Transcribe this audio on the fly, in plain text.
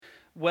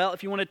Well,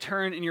 if you want to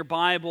turn in your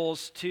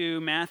Bibles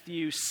to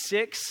Matthew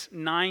 6,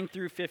 9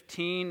 through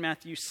 15,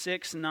 Matthew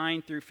 6,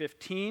 9 through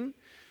 15.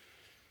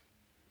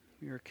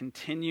 We are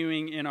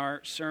continuing in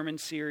our sermon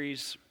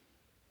series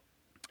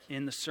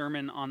in the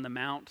Sermon on the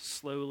Mount,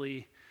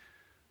 slowly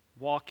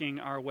walking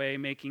our way,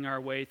 making our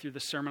way through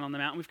the Sermon on the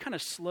Mount. We've kind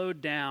of slowed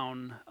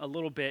down a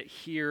little bit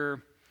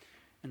here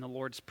in the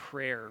Lord's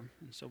Prayer.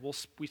 And so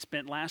we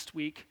spent last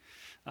week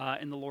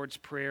in the Lord's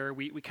Prayer.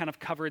 We kind of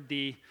covered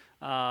the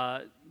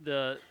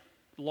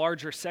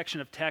larger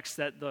section of text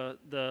that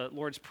the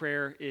Lord's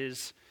Prayer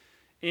is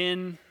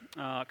in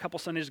a couple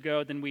Sundays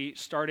ago. Then we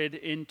started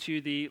into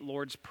the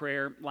Lord's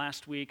Prayer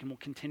last week, and we'll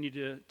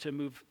continue to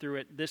move through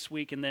it this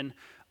week and then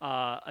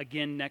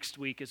again next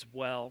week as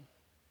well.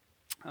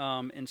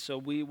 And so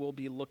we will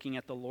be looking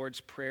at the Lord's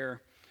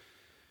Prayer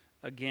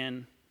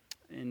again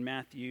in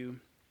Matthew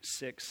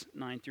 6,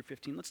 9 through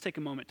 15. Let's take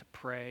a moment to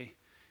pray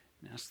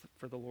and ask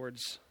for the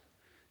Lord's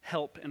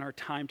help in our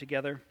time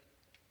together.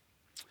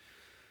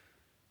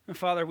 And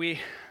Father, we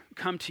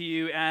come to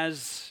you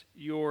as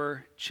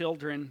your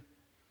children.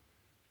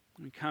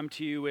 We come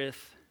to you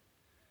with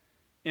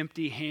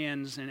empty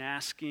hands and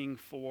asking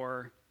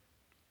for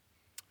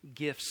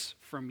gifts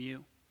from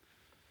you.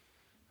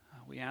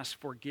 We ask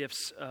for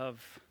gifts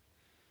of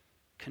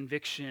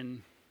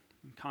conviction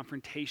and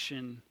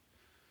confrontation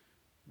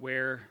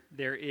where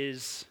there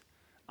is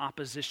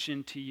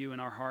opposition to you in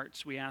our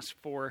hearts. We ask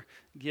for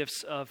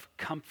gifts of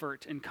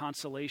comfort and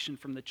consolation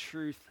from the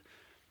truth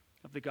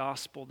of the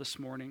gospel this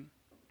morning.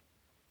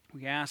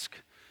 We ask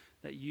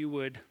that you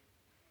would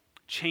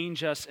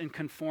change us and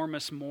conform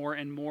us more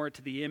and more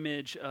to the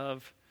image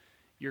of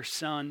your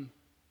Son.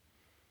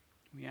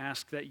 We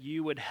ask that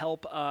you would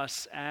help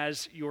us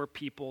as your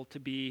people to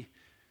be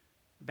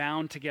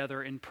bound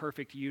together in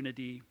perfect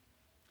unity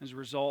as a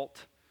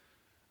result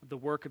of the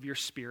work of your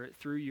Spirit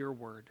through your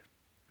word.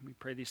 And we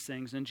pray these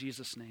things in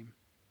Jesus' name.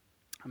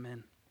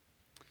 Amen.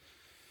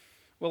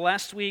 Well,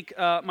 last week,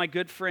 my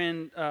good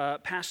friend,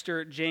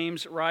 Pastor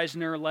James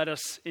Reisner, led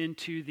us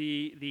into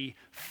the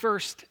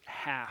first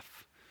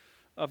half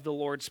of the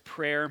Lord's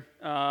Prayer.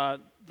 The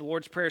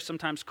Lord's Prayer is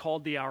sometimes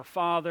called the Our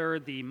Father,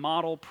 the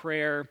model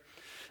prayer.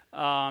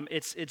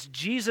 It's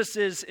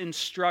Jesus'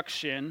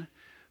 instruction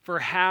for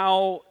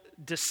how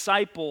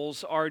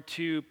disciples are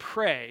to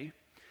pray,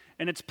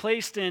 and it's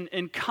placed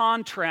in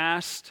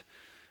contrast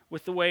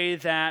with the way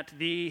that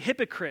the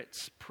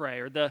hypocrites pray,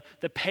 or the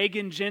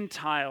pagan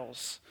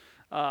Gentiles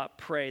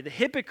pray. The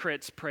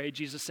hypocrites pray,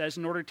 Jesus says,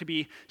 in order to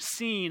be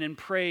seen and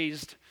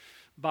praised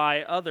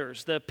by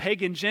others. The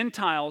pagan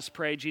Gentiles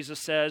pray, Jesus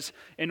says,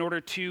 in order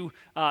to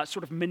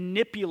sort of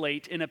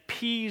manipulate and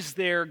appease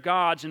their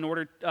gods in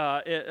order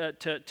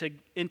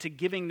into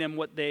giving them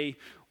what they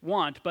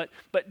want.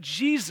 But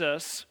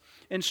Jesus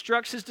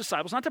instructs his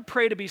disciples not to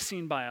pray to be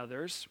seen by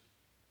others,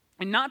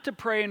 and not to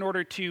pray in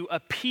order to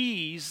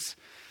appease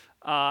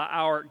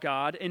our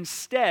God.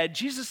 Instead,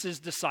 Jesus'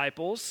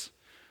 disciples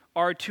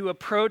are to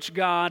approach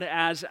God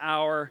as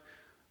our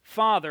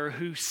Father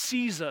who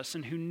sees us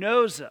and who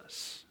knows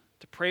us,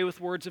 to pray with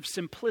words of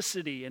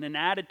simplicity and an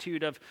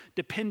attitude of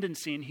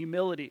dependency and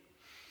humility.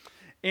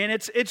 And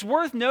it's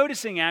worth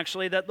noticing,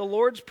 actually, that the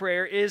Lord's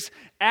Prayer is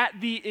at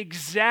the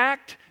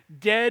exact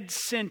dead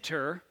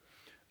center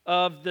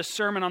of the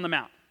Sermon on the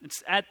Mount.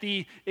 It's at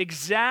the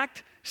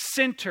exact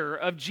center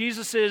of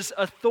Jesus'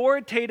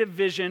 authoritative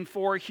vision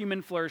for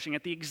human flourishing,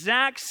 at the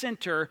exact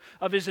center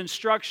of his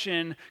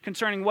instruction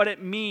concerning what it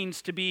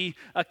means to be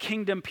a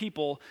kingdom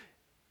people.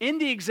 In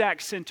the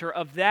exact center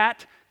of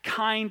that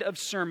kind of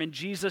sermon,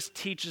 Jesus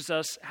teaches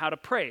us how to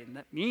pray. And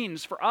that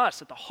means for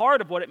us, at the heart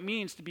of what it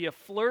means to be a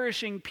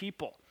flourishing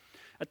people,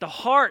 at the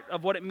heart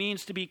of what it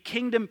means to be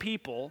kingdom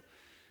people,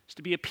 is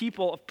to be a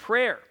people of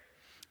prayer.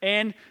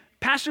 And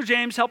Pastor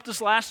James helped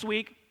us last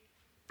week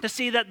to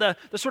see that the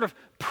sort of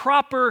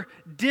proper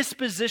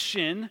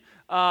disposition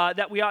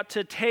that we ought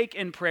to take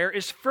in prayer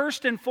is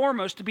first and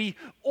foremost to be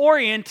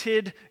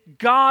oriented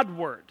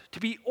Godward, to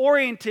be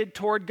oriented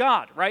toward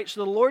God, right?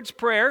 So the Lord's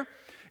Prayer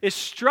is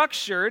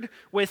structured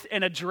with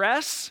an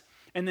address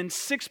and then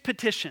 6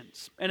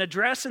 petitions. An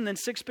address and then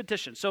 6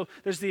 petitions. So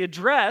there's the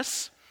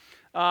address,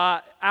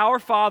 Our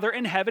Father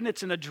in heaven.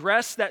 It's an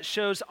address that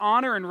shows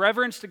honor and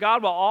reverence to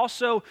God while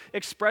also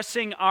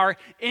expressing our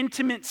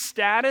intimate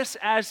status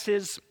as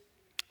his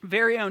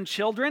very own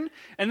children.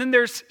 And then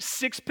there's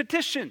 6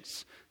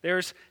 petitions.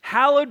 There's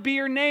hallowed be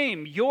your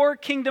name, your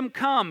kingdom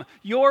come,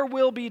 your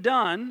will be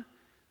done.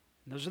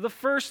 Those are the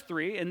first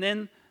 3. And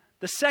then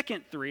the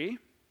second 3,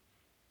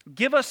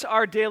 give us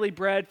our daily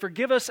bread,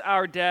 forgive us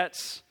our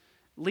debts,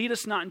 lead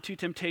us not into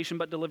temptation,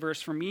 but deliver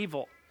us from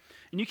evil.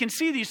 And you can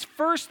see these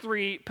first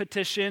 3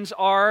 petitions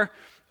are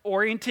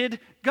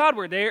oriented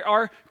Godward. They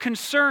are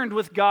concerned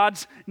with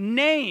God's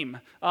name,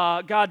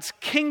 God's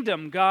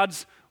kingdom,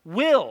 God's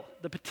will.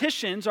 The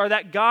petitions are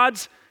that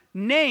God's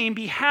name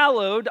be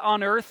hallowed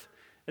on earth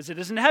as it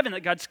is in heaven,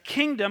 that God's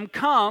kingdom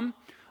come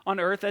on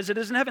earth as it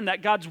is in heaven,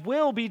 that God's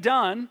will be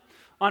done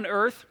on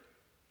earth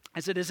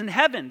as it is in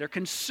heaven. They're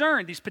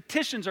concerned, these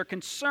petitions are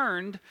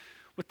concerned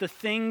with the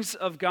things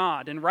of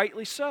God, and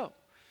rightly so.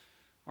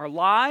 Our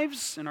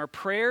lives and our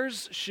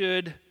prayers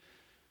should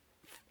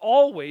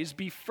always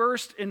be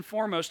first and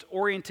foremost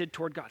oriented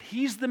toward God.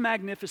 He's the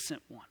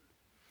magnificent one.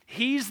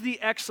 He's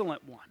the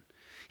excellent one.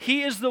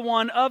 He is the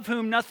one of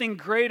whom nothing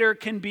greater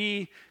can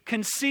be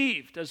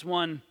conceived, as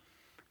one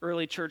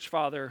early church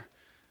father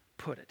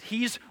put it.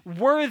 He's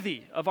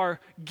worthy of our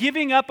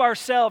giving up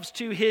ourselves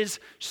to his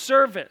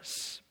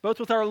service, both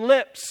with our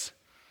lips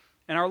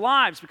and our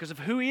lives, because of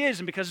who he is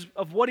and because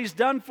of what he's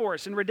done for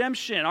us in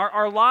redemption.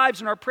 Our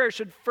lives and our prayers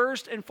should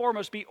first and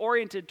foremost be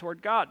oriented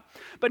toward God.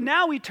 But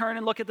now we turn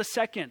and look at the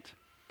second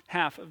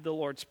half of the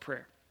Lord's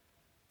Prayer.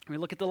 We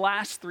look at the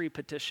last three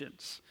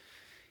petitions.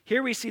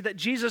 Here we see that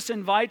Jesus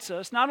invites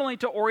us not only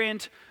to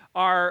orient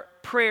our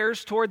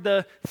prayers toward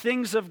the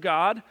things of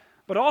God,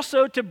 but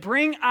also to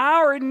bring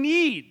our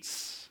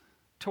needs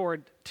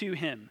to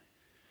him.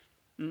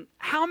 And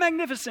how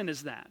magnificent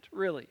is that,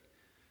 really?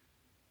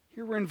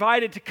 Here we're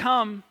invited to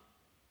come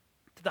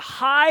to the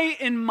high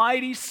and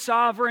mighty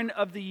sovereign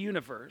of the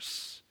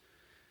universe,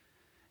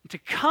 and to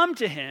come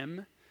to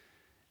him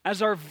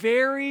as our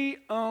very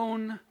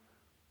own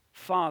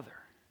Father.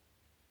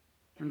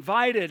 We're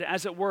invited,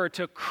 as it were,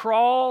 to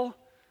crawl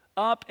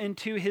up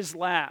into his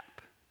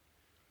lap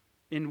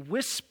and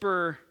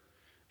whisper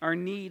our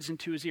needs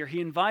into his ear.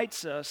 He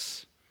invites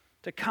us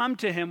to come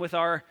to him with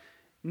our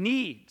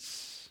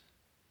needs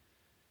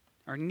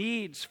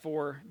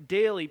for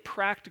daily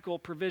practical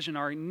provision,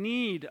 our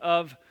need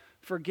of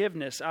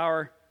forgiveness,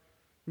 our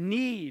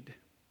need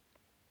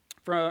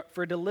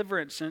for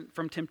deliverance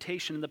from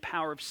temptation and the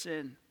power of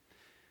sin.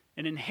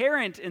 And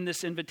inherent in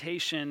this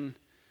invitation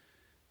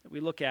that we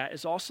look at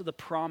is also the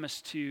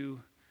promise to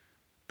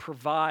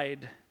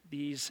provide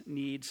these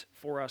needs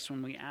for us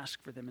when we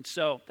ask for them. And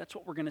so that's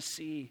what we're going to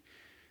see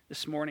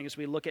this morning as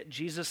we look at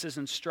Jesus'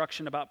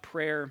 instruction about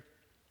prayer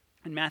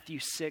in Matthew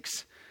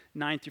 6,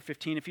 9 through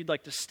 15. If you'd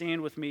like to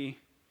stand with me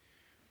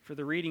for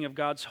the reading of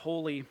God's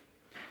holy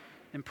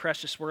and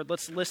precious word,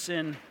 let's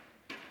listen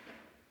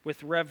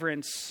with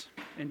reverence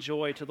and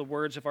joy to the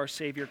words of our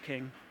Savior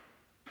King.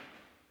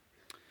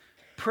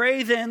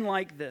 Pray then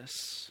like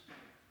this: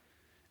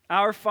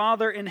 Our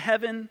Father in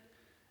heaven,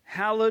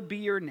 hallowed be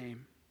your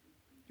name.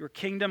 Your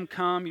kingdom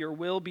come, your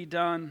will be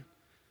done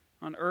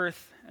on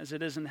earth as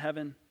it is in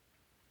heaven.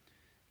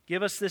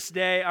 Give us this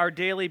day our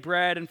daily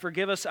bread, and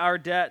forgive us our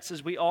debts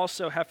as we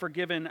also have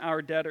forgiven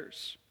our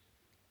debtors.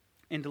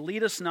 And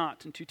lead us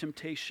not into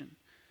temptation,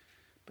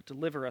 but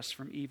deliver us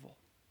from evil.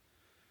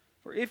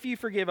 For if you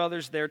forgive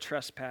others their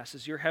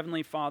trespasses, your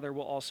heavenly Father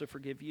will also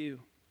forgive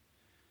you.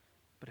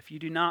 But if you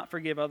do not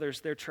forgive others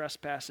their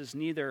trespasses,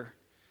 neither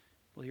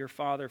will your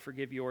Father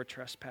forgive your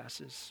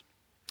trespasses.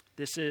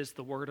 This is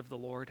the word of the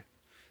Lord.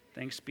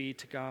 Thanks be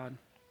to God.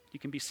 You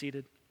can be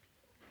seated.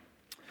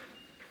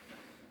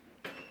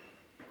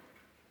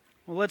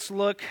 Well, let's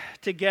look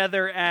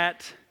together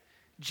at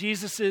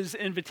Jesus'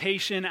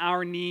 invitation,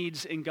 our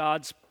needs, and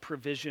God's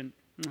provision.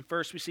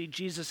 First, we see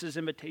Jesus'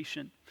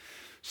 invitation.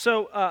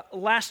 So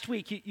last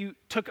week, you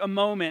took a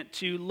moment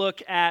to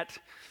look at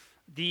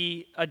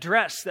the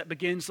address that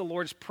begins the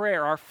Lord's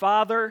Prayer, Our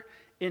Father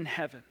in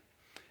heaven.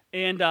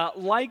 And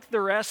like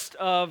the rest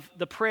of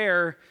the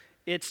prayer,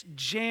 it's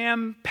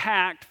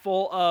jam-packed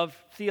full of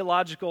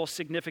theological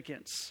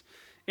significance.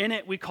 In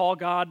it, we call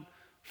God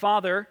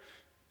Father.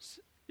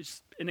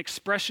 It's an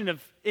expression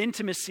of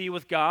intimacy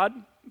with God.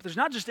 But there's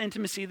not just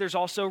intimacy, there's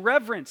also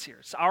reverence here.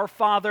 It's our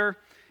Father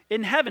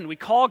in heaven. We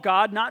call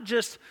God not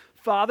just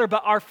Father,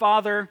 but our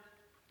Father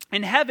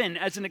in heaven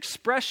as an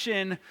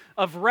expression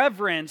of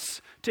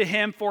reverence to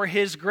him for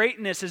his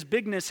greatness, his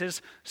bigness,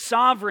 his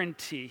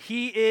sovereignty.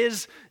 He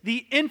is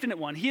the infinite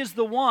one. He is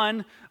the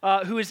one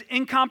who is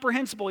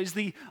incomprehensible. He's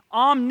the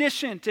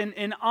omniscient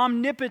and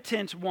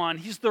omnipotent one.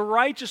 He's the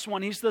righteous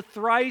one. He's the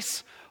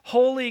thrice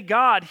holy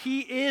God. He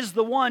is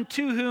the one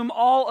to whom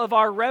all of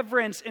our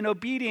reverence and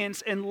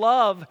obedience and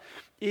love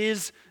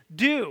is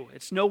due.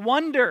 It's no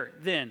wonder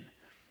then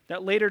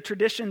that later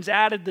traditions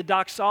added the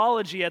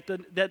doxology at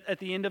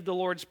the end of the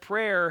Lord's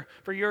Prayer,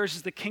 for yours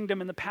is the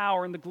kingdom and the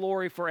power and the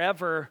glory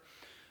forever.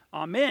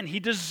 Amen. He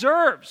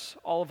deserves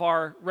all of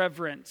our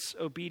reverence,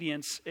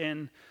 obedience,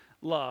 and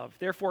love.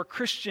 Therefore, a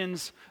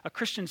Christian's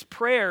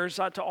prayers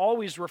ought to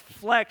always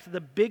reflect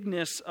the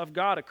bigness of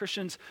God. A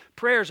Christian's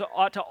prayers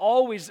ought to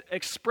always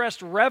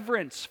express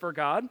reverence for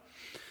God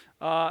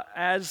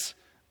as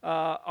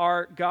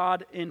our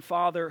God and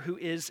Father who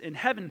is in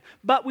heaven.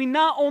 But we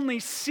not only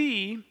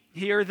see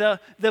here the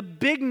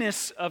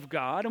bigness of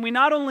God, and we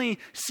not only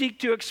seek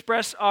to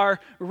express our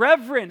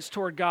reverence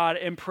toward God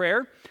in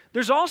prayer,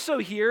 there's also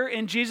here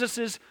in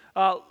Jesus'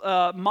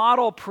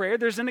 model prayer,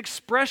 there's an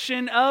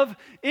expression of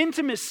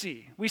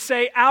intimacy. We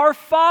say, Our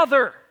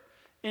Father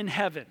in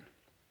heaven.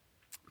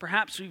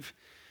 Perhaps we've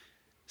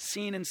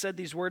seen and said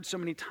these words so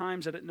many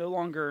times that it no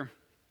longer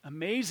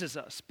amazes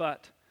us,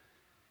 but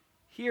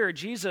here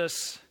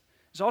Jesus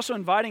is also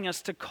inviting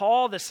us to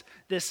call this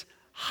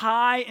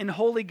high and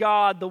holy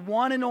God, the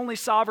one and only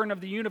sovereign of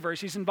the universe.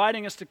 He's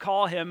inviting us to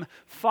call him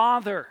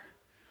Father.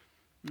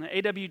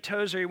 A.W.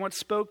 Tozer, he once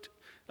spoke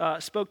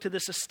spoke to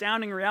this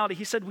astounding reality.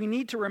 He said, we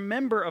need to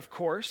remember, of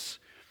course,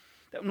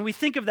 that when we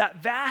think of that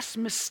vast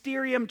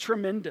mysterium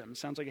tremendum,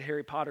 sounds like a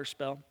Harry Potter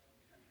spell,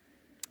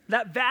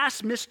 that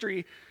vast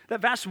mystery,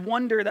 that vast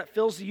wonder that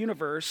fills the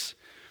universe,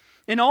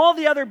 and all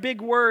the other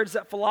big words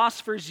that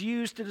philosophers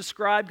use to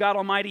describe God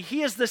Almighty,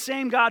 he is the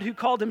same God who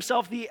called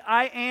himself the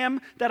I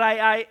am that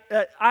I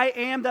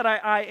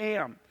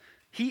am.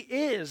 He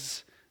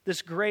is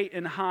this great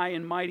and high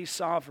and mighty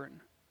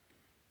sovereign.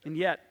 And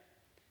yet,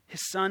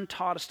 his Son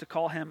taught us to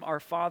call him our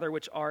Father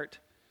which art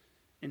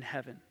in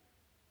heaven.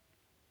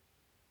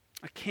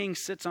 A king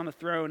sits on a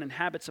throne,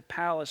 inhabits a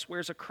palace,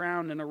 wears a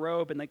crown and a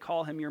robe, and they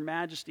call him your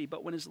majesty.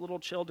 But when his little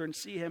children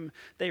see him,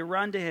 they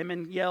run to him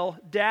and yell,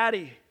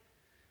 Daddy.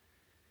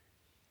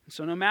 And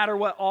so no matter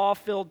what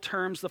awe-filled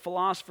terms the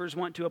philosophers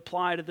want to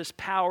apply to this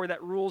power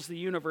that rules the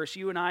universe,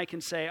 you and I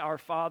can say, our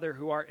Father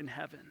who art in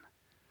heaven.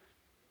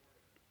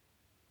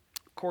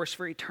 Of course,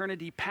 for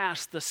eternity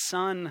past, the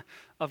Son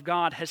of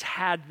God has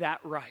had that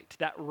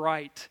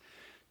right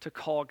to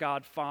call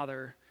God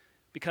Father.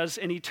 Because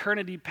in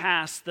eternity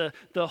past,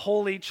 the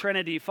Holy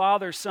Trinity,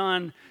 Father,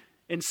 Son,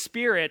 and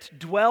Spirit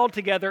dwelled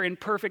together in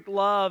perfect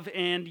love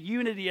and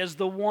unity as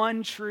the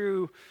one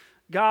true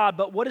God.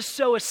 But what is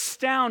so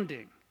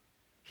astounding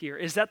here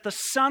is that the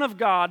Son of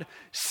God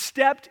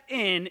stepped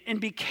in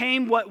and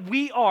became what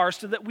we are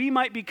so that we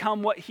might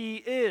become what he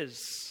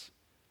is.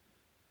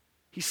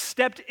 He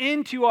stepped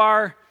into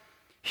our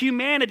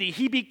humanity.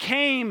 He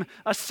became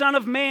a Son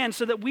of Man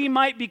so that we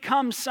might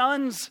become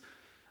sons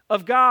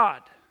of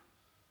God.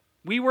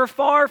 We were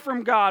far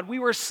from God. We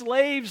were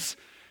slaves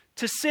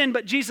to sin,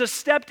 but Jesus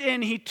stepped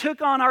in. He took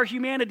on our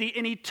humanity,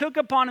 and he took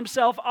upon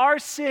himself our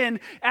sin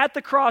at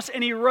the cross,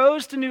 and he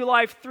rose to new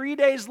life 3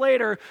 days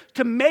later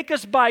to make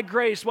us by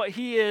grace what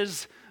he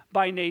is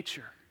by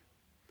nature.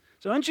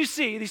 So don't you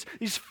see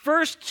these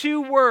first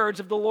two words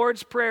of the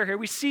Lord's Prayer here?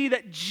 We see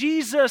that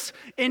Jesus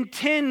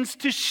intends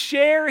to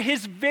share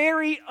his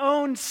very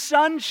own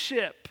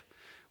sonship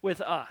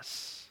with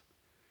us.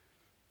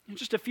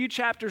 Just a few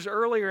chapters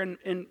earlier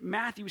in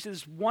Matthew, we see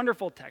this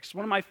wonderful text,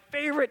 one of my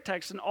favorite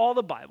texts in all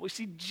the Bible. We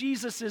see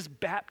Jesus'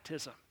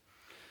 baptism.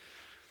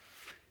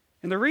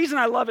 And the reason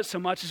I love it so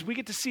much is we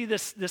get to see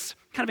this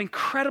kind of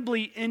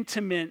incredibly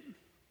intimate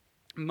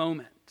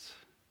moment.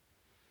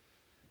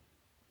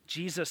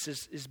 Jesus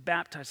is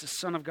baptized, the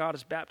Son of God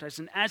is baptized,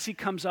 and as he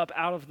comes up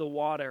out of the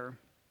water,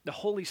 the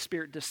Holy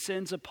Spirit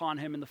descends upon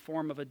him in the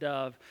form of a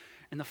dove,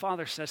 and the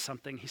Father says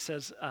something. He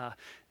says,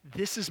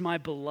 this is my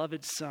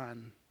beloved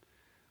Son,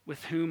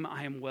 with whom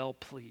I am well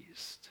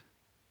pleased.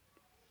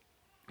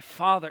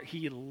 Father,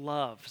 he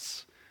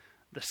loves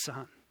the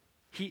Son.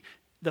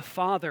 The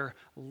Father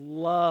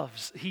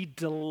loves, he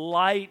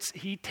delights,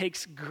 he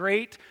takes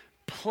great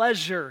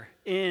pleasure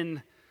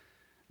in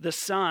the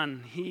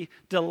Son. He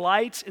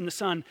delights in the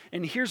Son.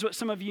 And here's what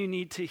some of you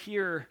need to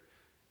hear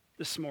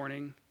this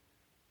morning,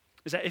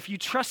 is that if you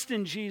trust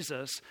in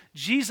Jesus,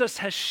 Jesus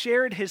has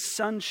shared his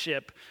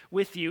sonship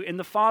with you, and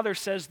the Father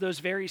says those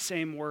very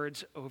same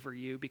words over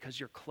you because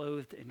you're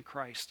clothed in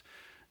Christ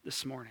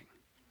this morning.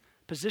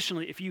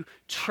 Positionally, if you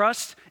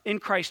trust in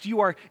Christ,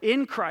 you are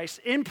in Christ.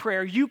 In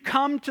prayer, you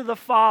come to the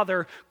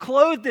Father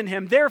clothed in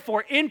him.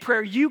 Therefore, in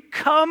prayer, you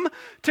come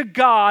to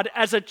God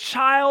as a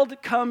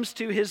child comes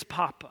to his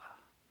papa.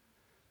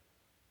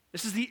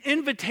 This is the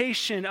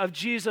invitation of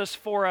Jesus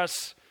for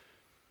us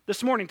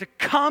this morning, to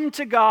come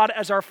to God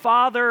as our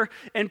Father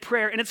in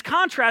prayer. And it's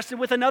contrasted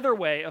with another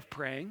way of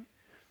praying.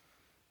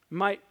 You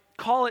might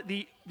call it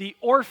the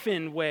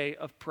orphan way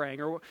of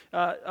praying, or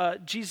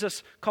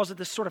Jesus calls it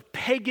this sort of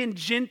pagan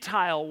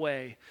Gentile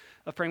way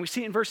of praying. We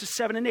see it in verses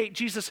 7 and 8.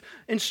 Jesus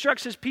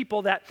instructs his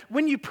people that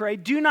when you pray,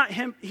 do not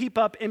heap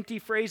up empty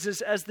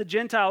phrases as the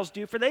Gentiles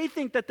do, for they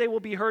think that they will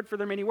be heard for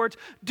their many words.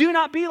 Do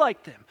not be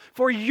like them.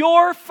 For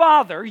your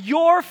Father,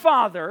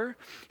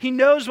 he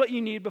knows what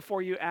you need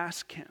before you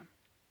ask him.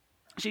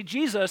 See,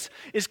 Jesus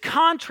is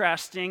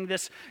contrasting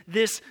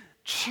this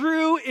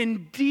true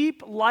and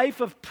deep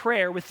life of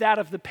prayer with that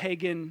of the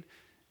pagan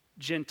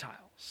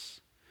Gentiles.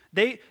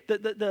 The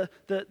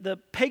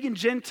pagan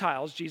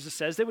Gentiles, Jesus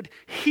says, they would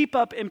heap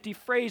up empty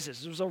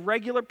phrases. It was a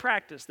regular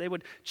practice. They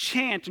would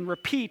chant and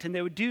repeat, and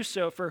they would do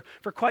so for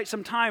quite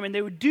some time, and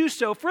they would do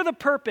so for the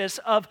purpose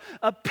of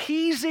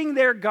appeasing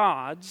their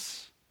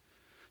gods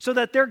so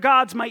that their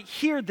gods might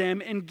hear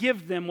them and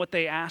give them what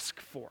they ask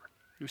for.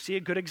 We see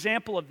a good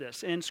example of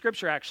this in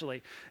Scripture,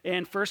 actually,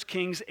 in 1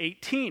 Kings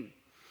 18.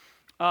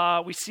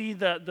 We see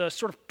the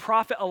sort of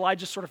prophet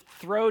Elijah sort of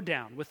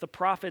throwdown with the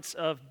prophets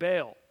of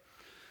Baal.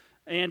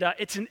 And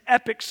it's an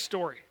epic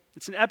story.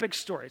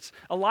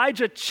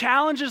 Elijah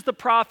challenges the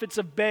prophets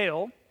of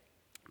Baal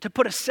to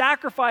put a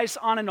sacrifice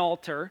on an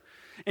altar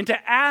and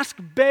to ask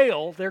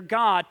Baal, their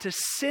god, to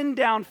send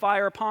down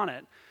fire upon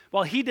it.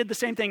 While he did the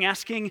same thing,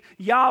 asking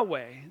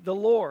Yahweh, the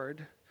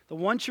Lord, the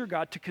one true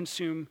God, to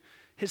consume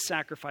his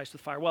sacrifice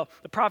with fire. Well,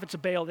 the prophets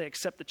of Baal, they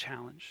accept the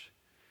challenge.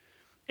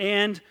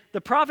 And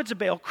the prophets of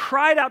Baal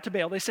cried out to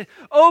Baal. They said,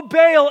 "Oh,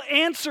 Baal,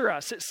 answer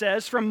us," it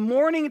says, from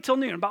morning until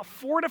noon, about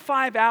 4 to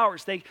 5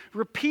 hours. They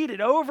repeated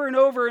over and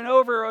over and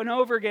over and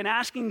over again,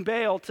 asking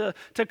Baal to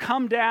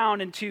come down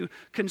and to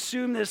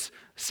consume this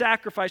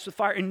sacrifice with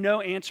fire, and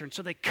no answer. And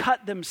so they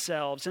cut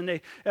themselves, and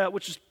they,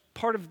 which is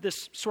part of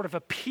this sort of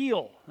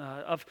appeal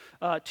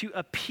to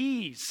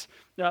appease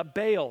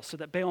Baal so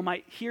that Baal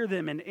might hear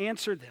them and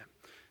answer them.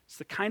 It's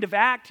the kind of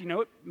act,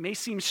 it may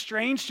seem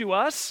strange to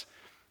us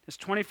as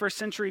 21st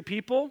century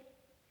people.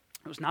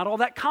 It was not all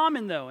that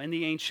common, though, in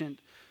the ancient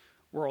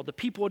world. The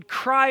people would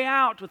cry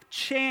out with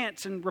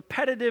chants and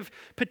repetitive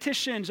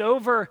petitions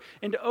over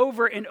and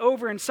over and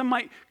over, and some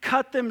might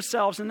cut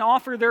themselves and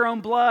offer their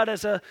own blood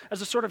as a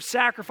sort of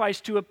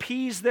sacrifice to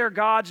appease their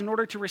gods in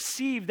order to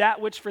receive that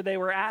which for they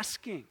were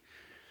asking.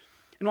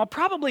 And while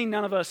probably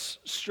none of us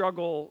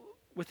struggle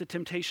with the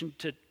temptation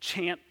to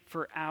chant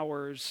for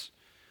hours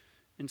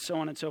and so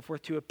on and so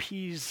forth to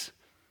appease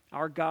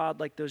our God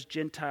like those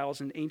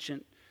Gentiles in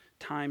ancient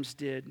times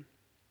did,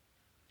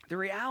 the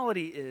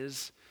reality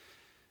is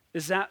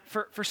that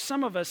for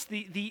some of us,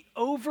 the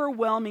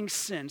overwhelming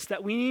sense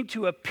that we need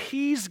to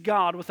appease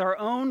God with our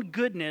own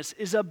goodness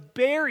is a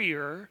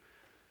barrier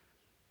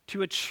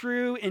to a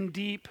true and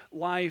deep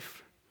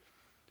life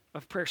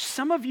of prayer.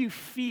 Some of you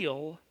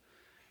feel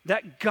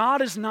that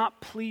God is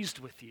not pleased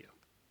with you.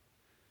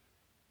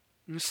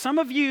 And some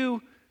of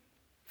you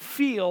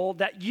feel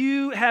that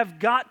you have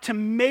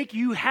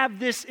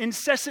this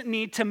incessant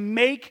need to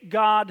make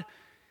God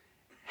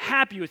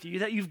happy with you,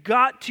 that you've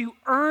got to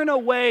earn a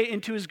way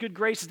into his good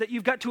graces, that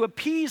you've got to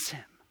appease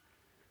him.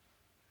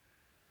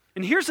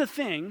 And here's the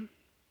thing: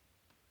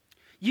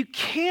 you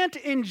can't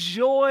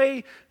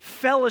enjoy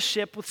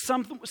fellowship with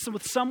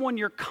someone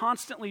you're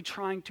constantly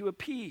trying to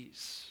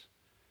appease.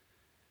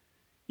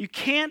 You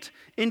can't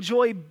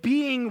enjoy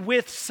being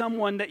with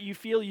someone that you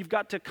feel you've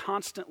got to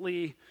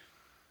constantly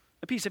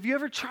appease. Have you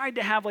ever tried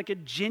to have like a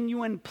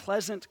genuine,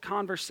 pleasant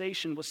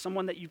conversation with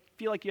someone that you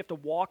feel like you have to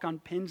walk on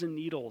pins and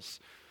needles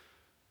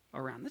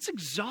around? That's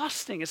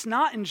exhausting. It's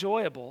not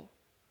enjoyable.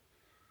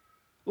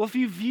 Well, if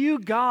you view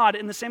God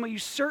in the same way, you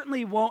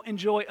certainly won't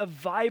enjoy a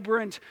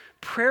vibrant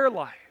prayer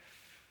life.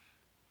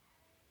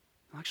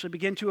 You'll actually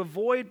begin to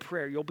avoid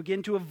prayer. You'll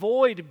begin to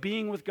avoid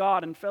being with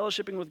God and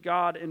fellowshipping with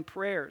God in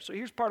prayer. So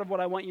here's part of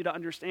what I want you to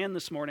understand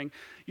this morning.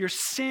 Your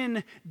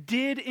sin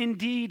did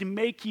indeed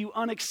make you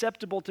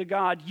unacceptable to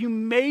God. You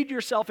made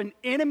yourself an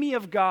enemy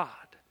of God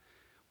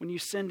when you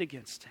sinned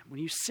against him,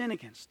 when you sin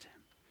against him.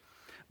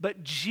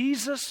 But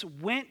Jesus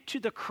went to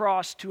the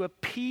cross to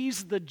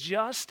appease the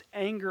just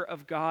anger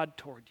of God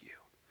toward you.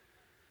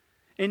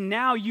 And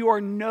now you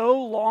are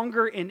no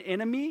longer an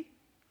enemy.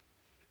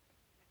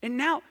 And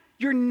now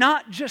you're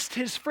not just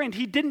his friend.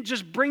 He didn't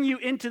just bring you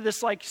into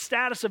this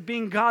status of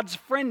being God's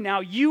friend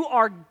now. You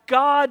are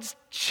God's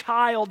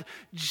child.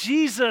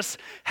 Jesus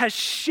has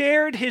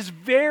shared his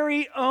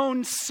very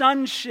own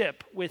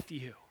sonship with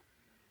you.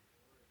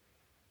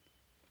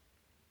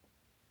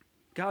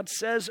 God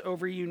says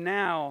over you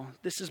now,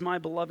 "This is my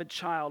beloved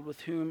child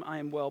with whom I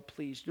am well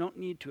pleased." You don't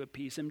need to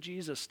appease him.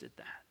 Jesus did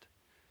that.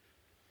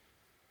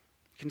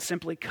 You can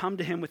simply come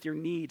to him with your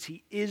needs.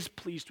 He is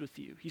pleased with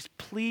you. He's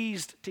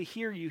pleased to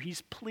hear you.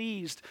 He's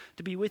pleased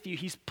to be with you.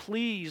 He's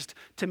pleased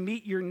to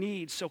meet your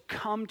needs. So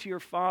come to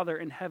your Father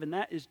in heaven.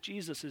 That is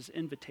Jesus'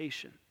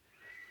 invitation.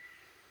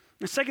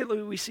 And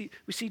secondly, we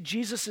see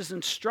Jesus'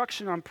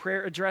 instruction on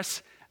prayer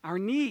address our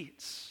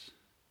needs.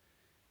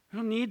 We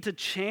don't need to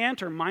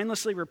chant or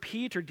mindlessly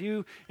repeat or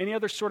do any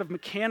other sort of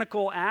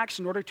mechanical acts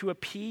in order to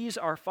appease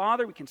our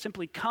Father. We can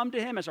simply come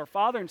to him as our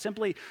Father and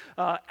simply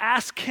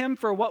ask him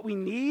for what we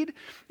need.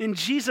 And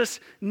Jesus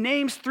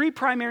names 3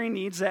 primary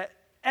needs that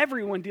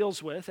everyone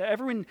deals with,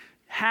 everyone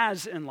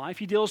has in life.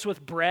 He deals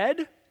with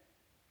bread,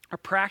 our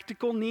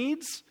practical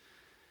needs.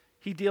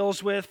 He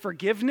deals with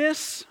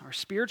forgiveness, our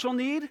spiritual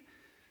need,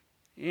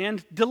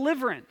 and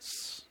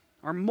deliverance,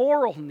 our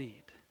moral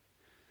need.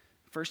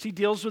 First, he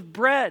deals with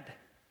bread.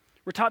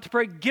 We're taught to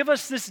pray, "Give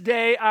us this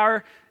day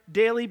our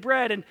daily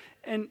bread."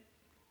 And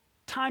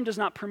time does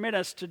not permit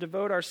us to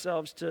devote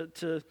ourselves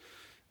to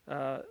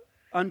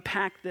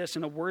unpack this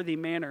in a worthy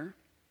manner.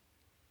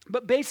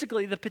 But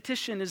basically, the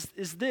petition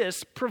is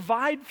this: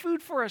 provide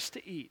food for us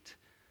to eat.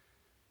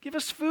 Give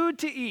us food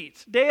to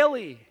eat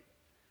daily.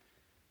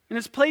 And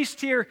it's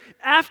placed here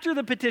after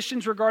the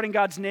petitions regarding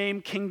God's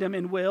name, kingdom,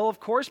 and will, of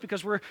course,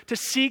 because we're to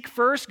seek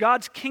first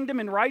God's kingdom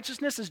and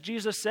righteousness, as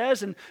Jesus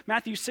says in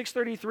Matthew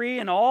 6:33,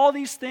 and all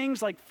these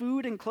things like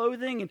food and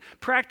clothing and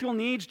practical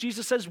needs,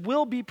 Jesus says,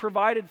 will be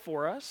provided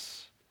for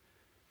us.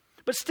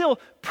 But still,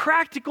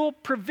 practical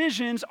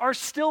provisions are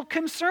still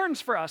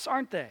concerns for us,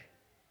 aren't they?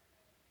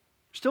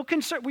 Still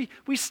concerned.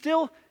 We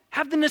still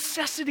have the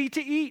necessity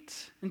to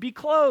eat and be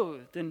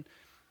clothed and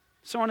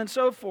so on and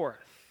so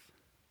forth.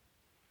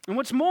 And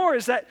what's more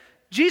is that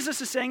Jesus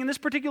is saying in this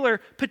particular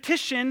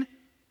petition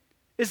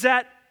is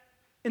that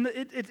in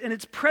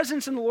its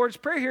presence in the Lord's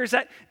Prayer here is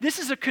that this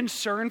is a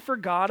concern for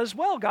God as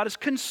well. God is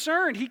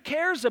concerned. He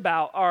cares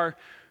about our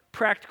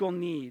practical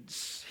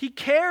needs. He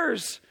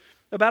cares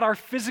about our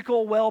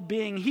physical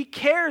well-being. He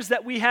cares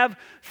that we have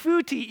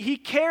food to eat. He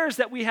cares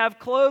that we have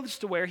clothes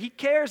to wear. He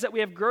cares that we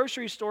have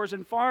grocery stores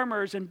and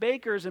farmers and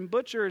bakers and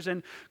butchers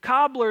and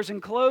cobblers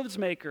and clothes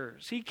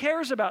makers. He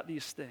cares about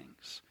these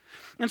things.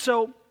 And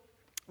so,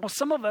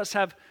 some of us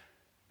have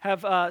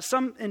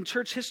some in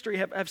church history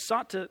have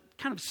sought to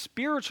kind of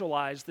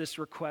spiritualize this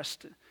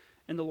request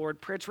in the Lord's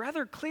Prayer. It's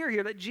rather clear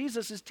here that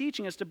Jesus is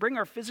teaching us to bring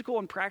our physical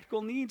and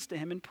practical needs to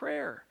him in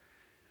prayer.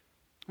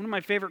 One of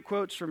my favorite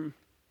quotes from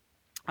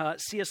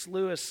C.S.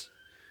 Lewis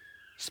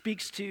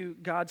speaks to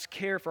God's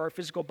care for our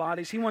physical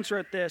bodies. He once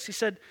wrote this. He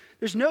said,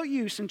 "There's no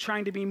use in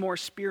trying to be more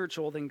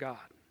spiritual than God.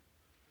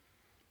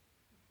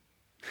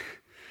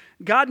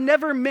 God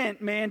never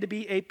meant man to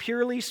be a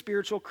purely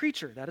spiritual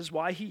creature. That is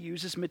why he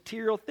uses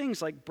material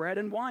things like bread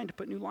and wine to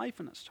put new life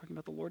in us." Talking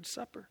about the Lord's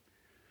Supper.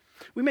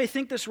 We may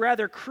think this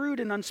rather crude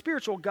and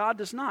unspiritual. God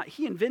does not.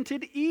 He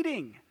invented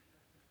eating.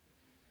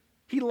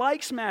 He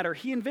likes matter.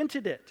 He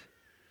invented it.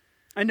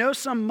 I know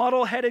some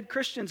muddle-headed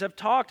Christians have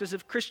talked as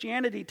if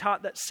Christianity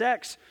taught that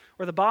sex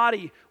or the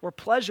body or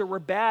pleasure were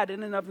bad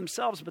in and of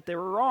themselves, but they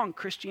were wrong.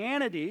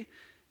 Christianity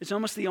is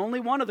almost the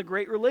only one of the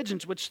great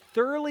religions which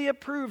thoroughly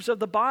approves of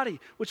the body,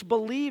 which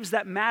believes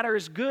that matter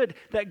is good,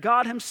 that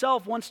God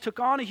himself once took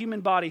on a human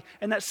body,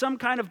 and that some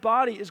kind of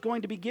body is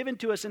going to be given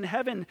to us in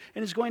heaven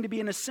and is going to be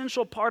an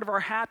essential part of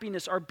our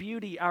happiness, our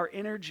beauty, our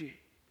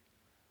energy.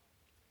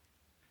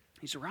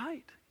 He's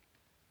right.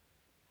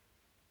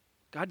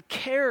 God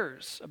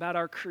cares about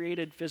our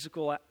created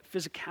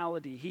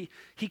physicality.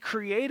 He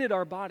created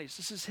our bodies.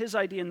 This is his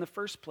idea in the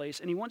first place,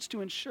 and he wants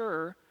to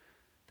ensure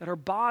that our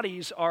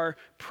bodies are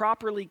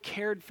properly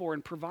cared for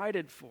and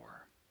provided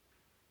for.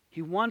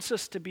 He wants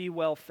us to be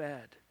well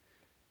fed.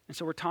 And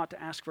so we're taught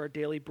to ask for our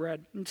daily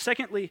bread. And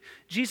secondly,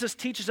 Jesus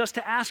teaches us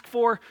to ask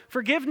for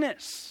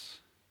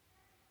forgiveness.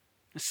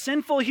 A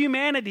sinful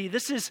humanity,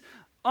 this is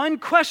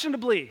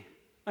unquestionably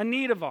a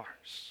need of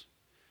ours.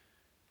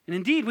 And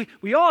indeed,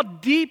 we all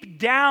deep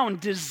down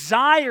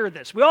desire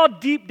this. We all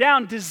deep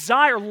down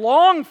desire,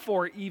 long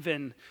for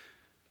even,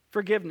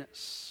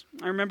 forgiveness.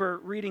 I remember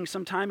reading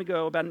some time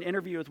ago about an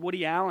interview with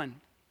Woody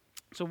Allen.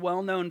 He's a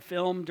well-known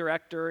film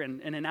director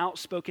and an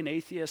outspoken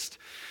atheist.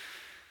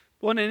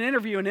 Well, in an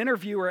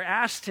interviewer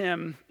asked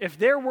him, if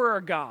there were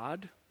a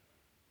God,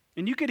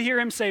 and you could hear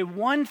him say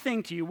one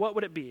thing to you, what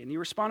would it be? And he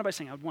responded by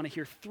saying, I would want to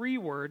hear 3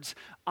 words,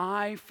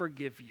 I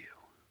forgive you.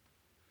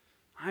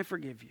 I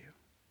forgive you.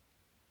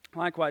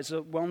 Likewise,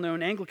 a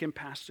well-known Anglican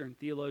pastor and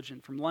theologian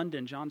from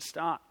London, John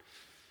Stott,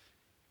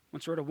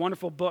 once wrote a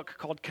wonderful book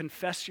called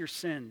Confess Your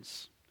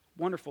Sins.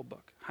 Wonderful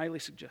book, highly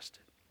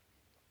suggested.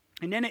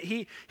 And in it,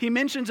 he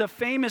mentions a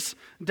famous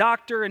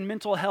doctor and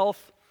mental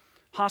health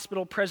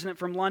hospital president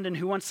from London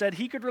who once said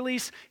he could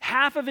release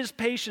half of his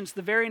patients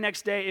the very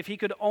next day if he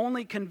could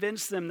only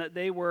convince them that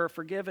they were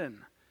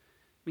forgiven.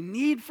 We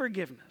need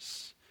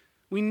forgiveness.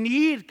 We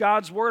need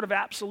God's word of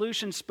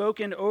absolution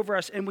spoken over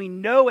us, and we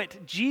know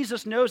it.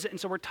 Jesus knows it, and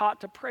so we're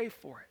taught to pray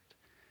for it.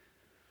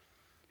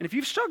 And if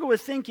you've struggled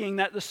with thinking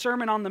that the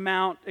Sermon on the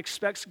Mount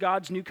expects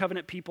God's new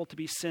covenant people to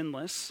be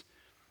sinless,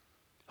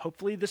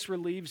 hopefully this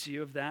relieves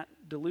you of that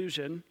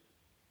delusion.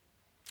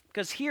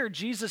 Because here,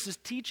 Jesus is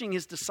teaching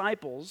his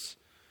disciples,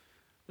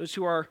 those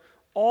who are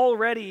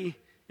already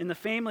in the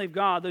family of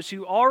God, those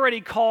who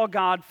already call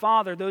God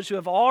Father, those who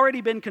have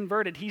already been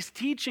converted, he's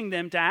teaching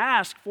them to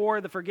ask for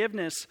the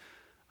forgiveness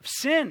of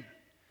sin.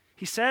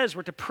 He says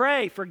we're to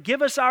pray,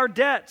 forgive us our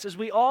debts as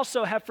we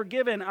also have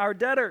forgiven our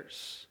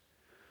debtors.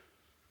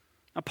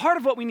 Now, part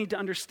of what we need to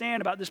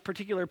understand about this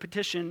particular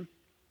petition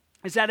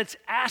is that it's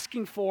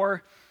asking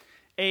for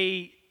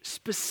a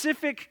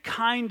specific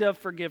kind of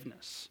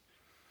forgiveness.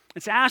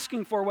 It's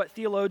asking for what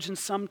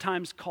theologians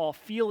sometimes call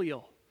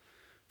filial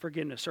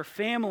forgiveness or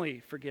family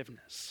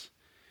forgiveness.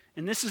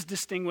 And this is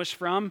distinguished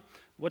from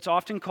what's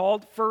often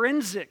called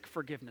forensic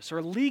forgiveness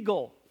or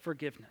legal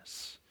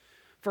forgiveness.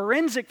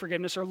 Forensic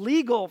forgiveness or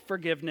legal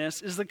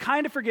forgiveness is the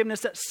kind of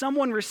forgiveness that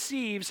someone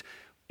receives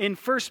in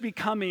first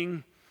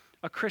becoming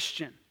a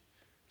Christian.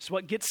 It's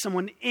what gets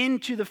someone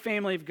into the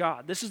family of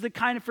God. This is the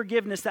kind of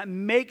forgiveness that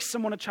makes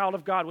someone a child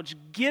of God, which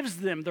gives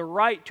them the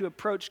right to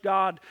approach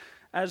God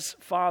as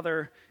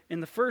Father in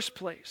the first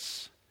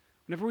place.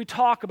 Whenever we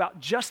talk about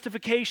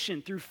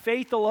justification through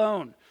faith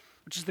alone,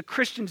 which is the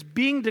Christians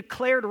being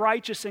declared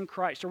righteous in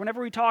Christ, or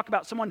whenever we talk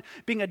about someone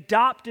being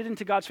adopted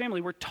into God's family,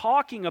 we're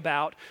talking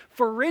about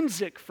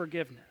forensic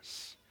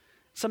forgiveness,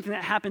 something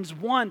that happens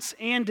once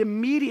and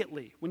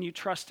immediately when you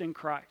trust in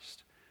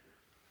Christ.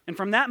 And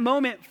from that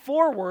moment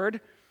forward,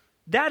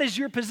 that is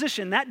your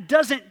position. That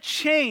doesn't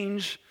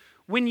change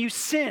when you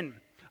sin.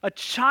 A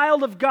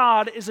child of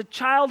God is a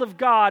child of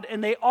God,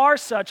 and they are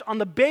such on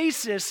the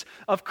basis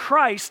of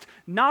Christ,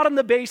 not on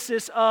the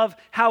basis of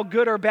how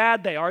good or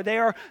bad they are. They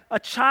are a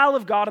child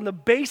of God on the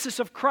basis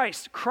of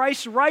Christ.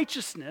 Christ's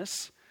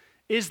righteousness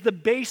is the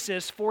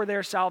basis for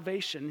their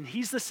salvation. And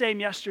he's the same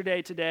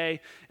yesterday,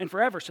 today, and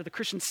forever. So the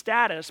Christian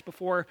status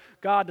before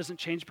God doesn't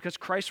change because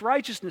Christ's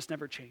righteousness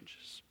never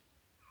changes.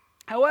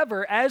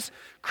 However, as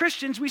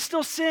Christians, we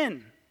still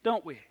sin,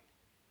 don't we? We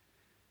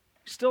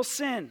still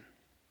sin.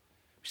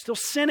 We still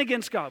sin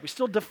against God. We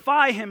still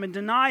defy him and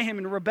deny him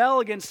and rebel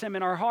against him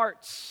in our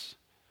hearts.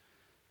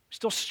 We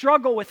still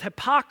struggle with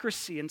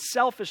hypocrisy and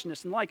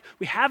selfishness and like.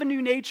 We have a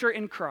new nature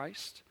in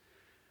Christ,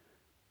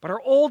 but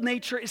our old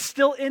nature is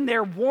still in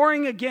there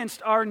warring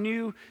against our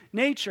new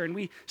nature. And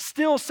we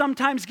still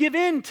sometimes give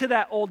in to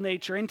that old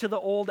nature, into the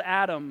old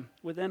Adam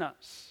within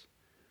us.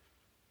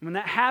 When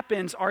that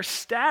happens, our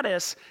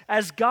status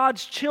as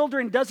God's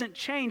children doesn't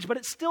change, but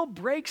it still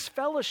breaks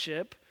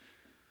fellowship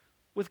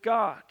with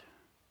God.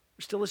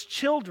 We're still his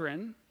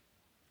children,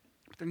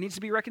 but there needs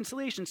to be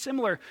reconciliation,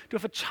 similar to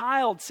if a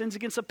child sins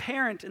against a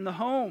parent in the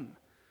home.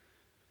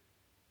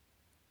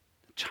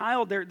 The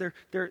child,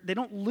 they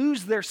don't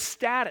lose their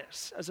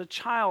status as a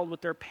child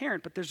with their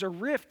parent, but there's a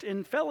rift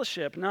in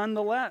fellowship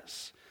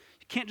nonetheless.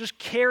 You can't just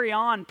carry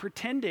on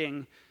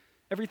pretending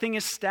everything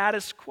is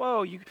status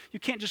quo. You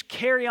can't just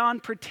carry on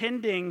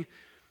pretending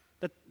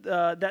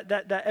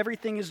that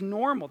everything is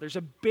normal. There's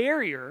a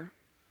barrier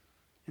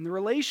in the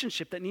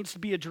relationship that needs to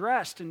be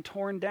addressed and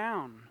torn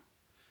down.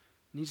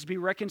 There needs to be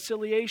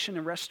reconciliation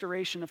and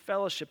restoration of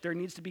fellowship. There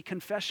needs to be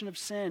confession of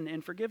sin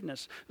and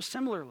forgiveness.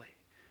 Similarly,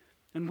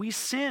 and we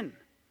sin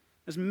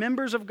as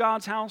members of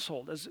God's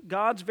household, as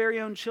God's very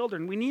own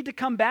children. We need to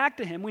come back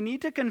to him. We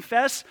need to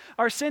confess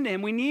our sin to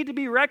him. We need to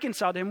be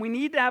reconciled to him. We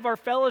need to have our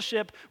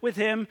fellowship with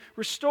him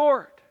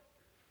restored.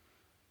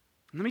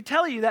 And let me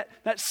tell you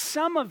that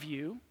some of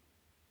you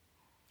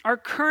are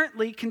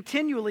currently,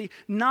 continually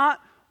not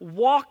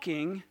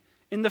walking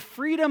in the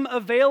freedom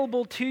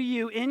available to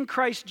you in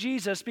Christ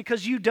Jesus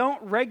because you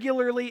don't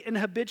regularly and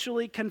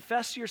habitually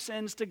confess your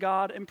sins to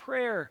God in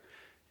prayer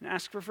and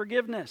ask for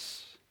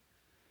forgiveness.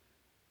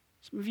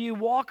 Some of you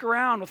walk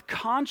around with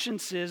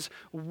consciences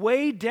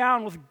weighed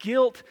down with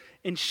guilt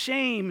and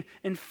shame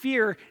and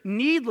fear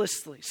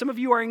needlessly. Some of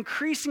you are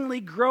increasingly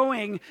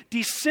growing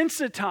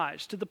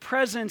desensitized to the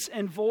presence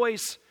and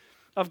voice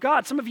of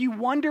God. Some of you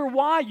wonder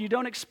why you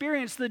don't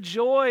experience the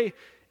joy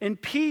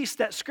and peace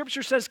that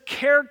Scripture says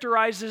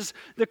characterizes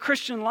the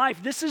Christian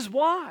life. This is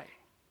why.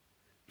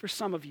 For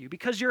some of you,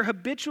 because you're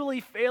habitually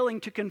failing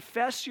to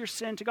confess your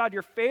sin to God.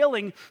 You're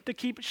failing to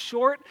keep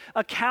short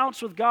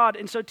accounts with God.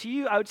 And so to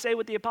you, I would say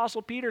what the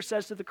Apostle Peter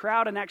says to the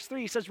crowd in Acts 3.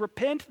 He says,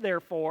 repent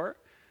therefore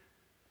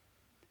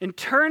and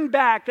turn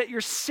back that your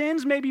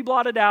sins may be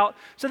blotted out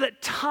so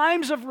that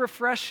times of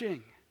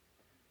refreshing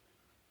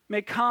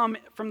may come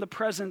from the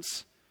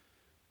presence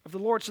of the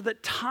Lord. So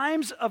that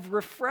times of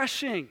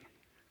refreshing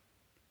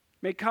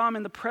may come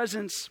in the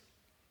presence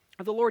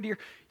of the Lord.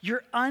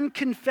 Your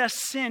unconfessed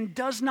sin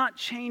does not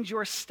change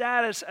your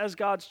status as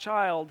God's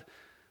child,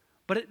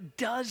 but it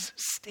does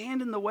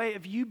stand in the way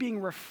of you being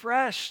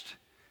refreshed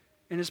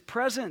in his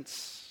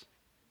presence.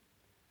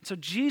 And so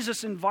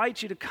Jesus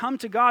invites you to come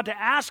to God,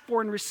 to ask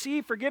for and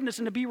receive forgiveness,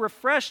 and to be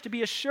refreshed, to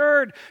be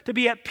assured, to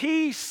be at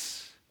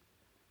peace.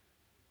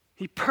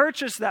 He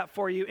purchased that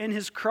for you in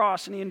his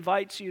cross, and he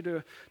invites you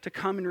to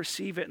come and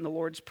receive it in the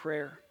Lord's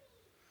Prayer.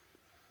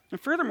 And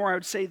furthermore, I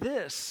would say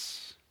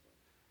this.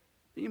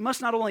 You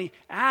must not only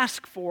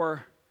ask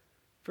for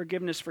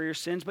forgiveness for your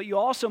sins, but you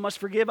also must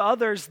forgive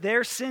others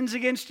their sins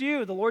against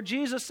you. The Lord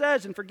Jesus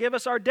says, and forgive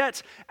us our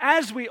debts,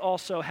 as we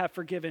also have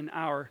forgiven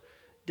our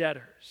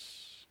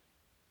debtors.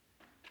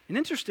 And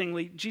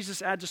interestingly,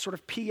 Jesus adds a sort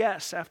of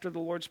P.S. after the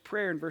Lord's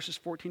Prayer in verses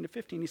 14 to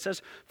 15. He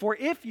says, for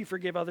if you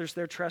forgive others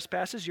their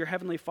trespasses, your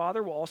heavenly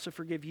Father will also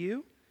forgive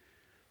you.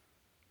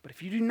 But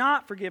if you do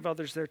not forgive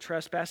others their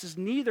trespasses,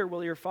 neither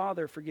will your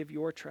Father forgive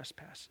your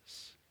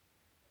trespasses.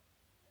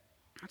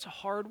 That's a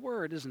hard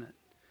word, isn't it?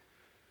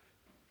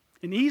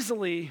 And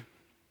easily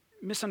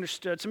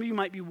misunderstood. Some of you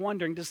might be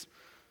wondering, does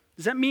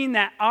that mean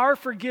that our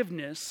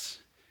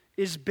forgiveness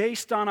is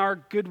based on our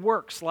good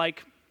works,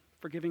 like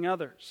forgiving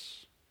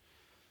others?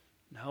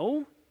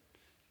 No.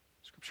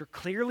 Scripture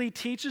clearly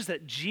teaches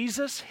that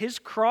Jesus, his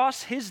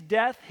cross, his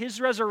death, his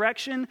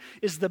resurrection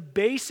is the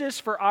basis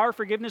for our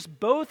forgiveness,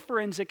 both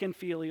forensic and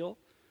filial.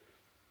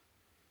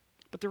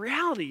 But the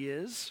reality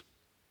is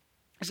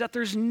that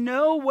there's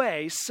no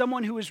way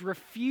someone who is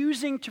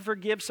refusing to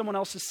forgive someone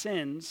else's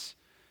sins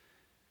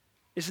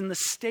is in the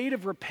state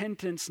of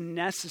repentance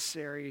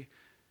necessary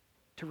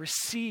to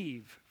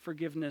receive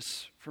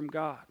forgiveness from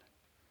God.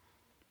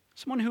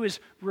 Someone who is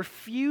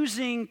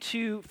refusing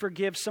to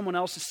forgive someone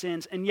else's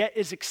sins and yet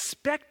is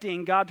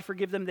expecting God to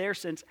forgive them their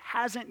sins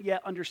hasn't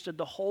yet understood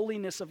the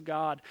holiness of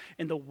God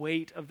and the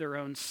weight of their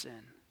own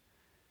sin.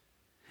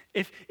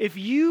 If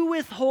you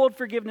withhold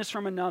forgiveness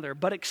from another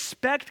but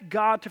expect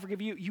God to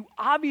forgive you, you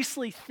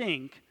obviously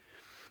think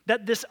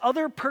that this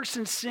other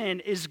person's sin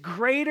is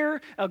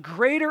a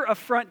greater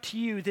affront to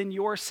you than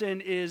your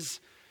sin is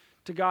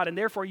to God. And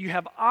therefore, you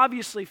have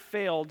obviously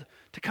failed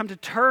to come to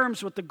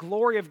terms with the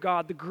glory of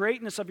God, the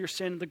greatness of your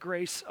sin, the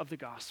grace of the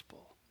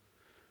gospel.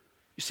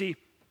 You see,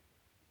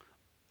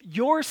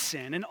 your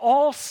sin and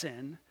all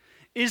sin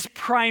is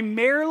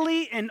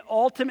primarily and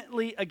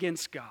ultimately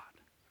against God.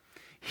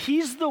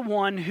 He's the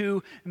one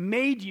who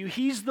made you.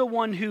 He's the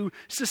one who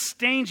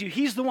sustains you.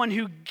 He's the one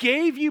who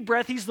gave you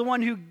breath. He's the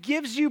one who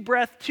gives you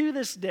breath to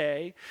this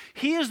day.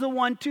 He is the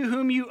one to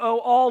whom you owe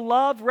all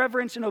love,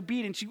 reverence, and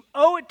obedience. You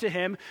owe it to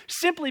him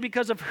simply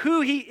because of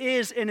who he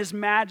is in his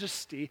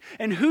majesty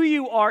and who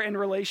you are in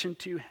relation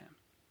to him.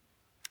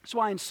 That's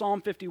why in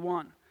Psalm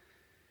 51,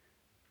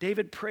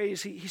 David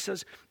prays, he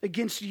says,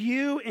 against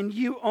you and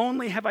you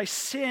only have I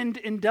sinned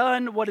and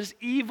done what is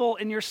evil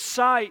in your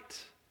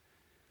sight.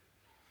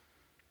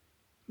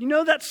 You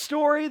know that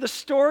story, the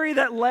story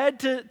that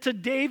led to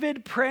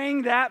David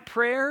praying that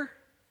prayer?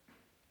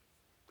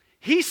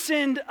 He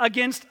sinned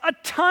against a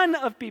ton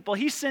of people.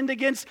 He sinned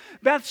against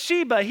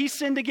Bathsheba. He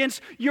sinned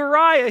against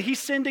Uriah. He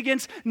sinned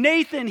against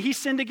Nathan. He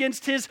sinned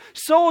against his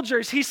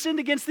soldiers. He sinned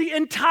against the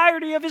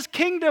entirety of his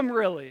kingdom,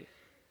 really.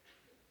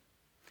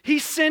 He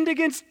sinned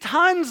against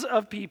tons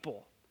of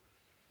people.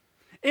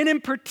 And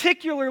in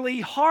particularly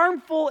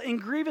harmful and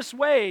grievous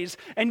ways.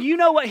 And you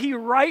know what he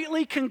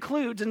rightly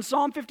concludes in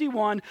Psalm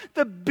 51?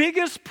 The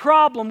biggest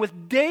problem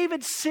with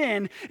David's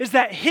sin is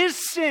that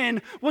his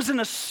sin was an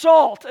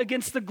assault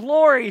against the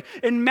glory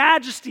and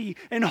majesty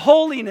and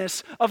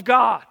holiness of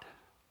God.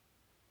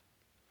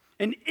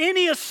 And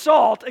any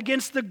assault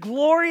against the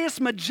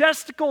glorious,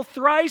 majestical,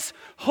 thrice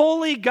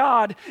holy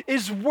God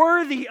is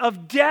worthy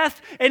of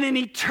death and an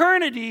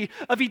eternity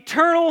of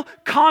eternal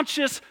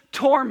conscious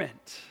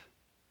torment.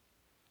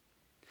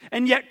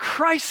 And yet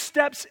Christ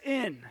steps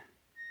in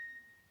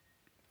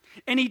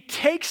and he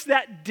takes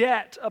that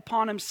debt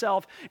upon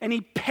himself and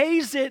he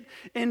pays it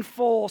in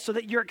full so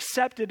that you're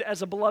accepted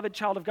as a beloved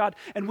child of God.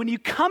 And when you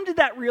come to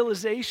that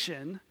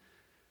realization,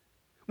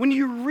 when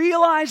you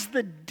realize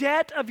the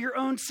debt of your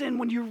own sin,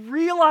 when you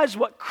realize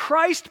what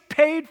Christ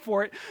paid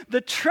for it,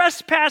 the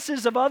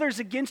trespasses of others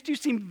against you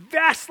seem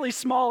vastly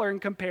smaller in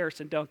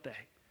comparison, don't they?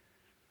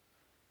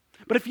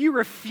 But if you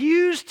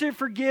refuse to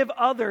forgive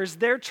others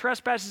their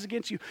trespasses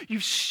against you,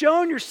 you've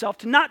shown yourself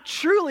to not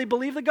truly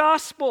believe the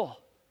gospel.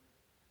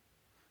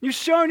 You've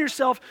shown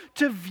yourself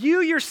to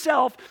view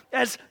yourself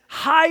as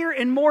higher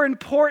and more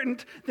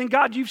important than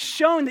God. You've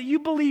shown that you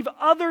believe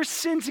other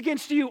sins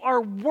against you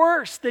are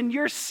worse than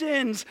your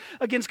sins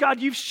against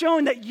God. You've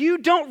shown that you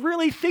don't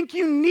really think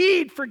you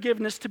need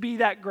forgiveness to be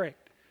that great.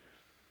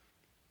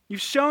 You've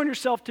shown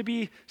yourself to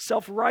be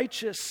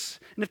self-righteous.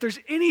 And if there's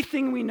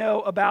anything we know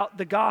about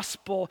the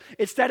gospel,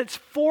 it's that it's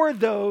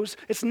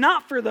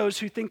not for those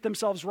who think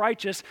themselves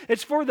righteous.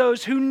 It's for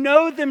those who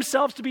know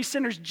themselves to be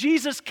sinners.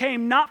 Jesus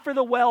came not for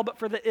the well, but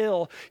for the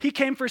ill. He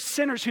came for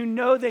sinners who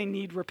know they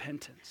need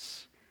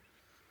repentance.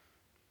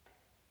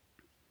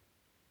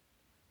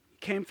 He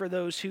came for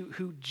those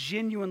who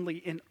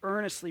genuinely and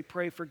earnestly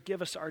pray,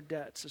 forgive us our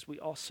debts, as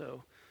we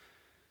also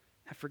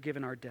have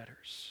forgiven our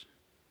debtors.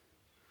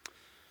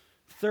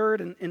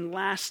 Third and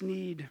last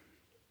need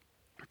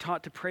we're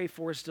taught to pray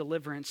for is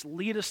deliverance.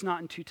 Lead us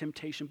not into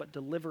temptation, but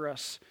deliver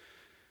us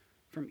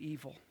from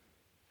evil.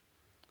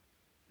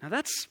 Now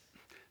that's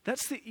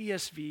the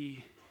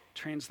ESV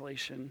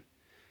translation.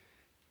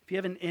 If you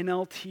have an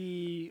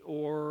NLT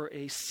or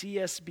a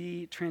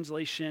CSB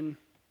translation,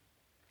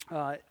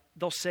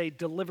 they'll say,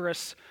 deliver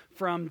us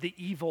from the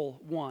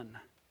evil one.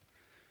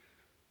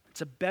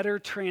 It's a better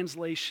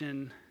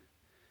translation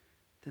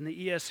than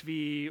the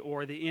ESV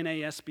or the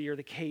NASB or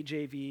the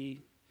KJV.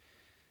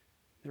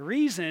 The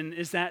reason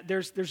is that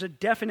there's a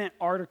definite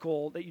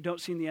article that you don't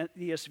see in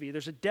the ESV.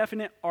 There's a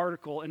definite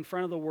article in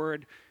front of the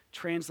word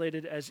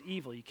translated as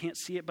evil. You can't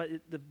see it, but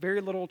the very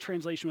literal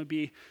translation would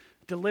be,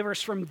 deliver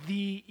us from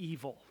the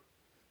evil.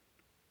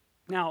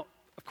 Now,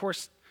 of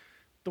course,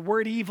 the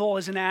word evil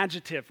is an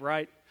adjective,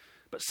 right?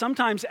 But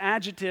sometimes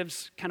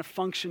adjectives kind of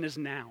function as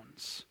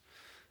nouns.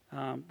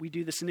 We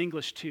do this in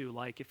English too,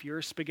 like if you're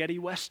a spaghetti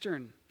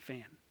Western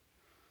fan,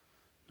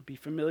 you'll be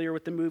familiar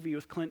with the movie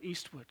with Clint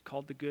Eastwood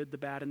called The Good, the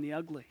Bad, and the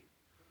Ugly.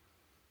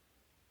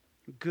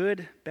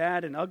 Good,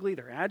 bad, and ugly,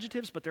 they're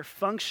adjectives, but they're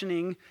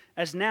functioning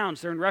as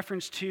nouns. They're in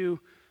reference to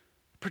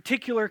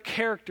particular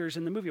characters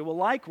in the movie. Well,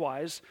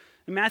 likewise,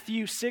 in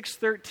Matthew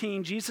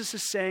 6:13, Jesus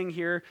is saying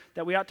here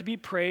that we ought to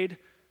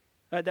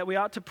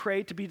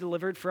pray to be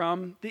delivered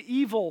from the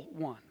evil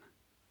one.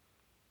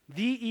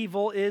 The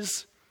evil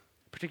is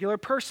a particular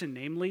person,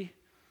 namely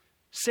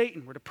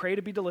Satan. We're to pray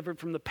to be delivered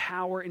from the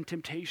power and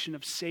temptation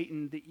of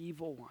Satan, the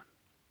evil one.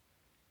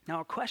 Now,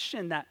 a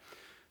question that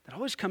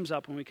always comes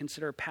up when we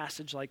consider a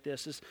passage like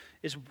this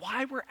is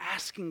why we're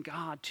asking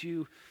God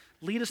to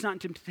lead us not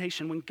into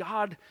temptation when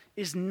God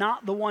is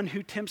not the one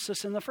who tempts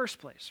us in the first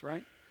place,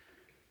 right?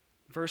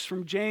 Verse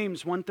from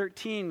James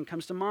 1:13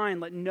 comes to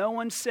mind. Let no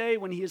one say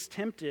when he is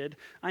tempted,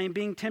 I am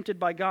being tempted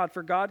by God,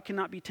 for God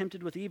cannot be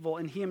tempted with evil,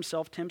 and he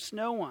himself tempts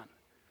no one.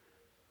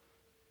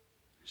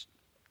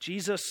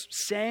 Jesus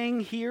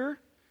saying here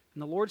in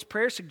the Lord's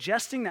Prayer,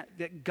 suggesting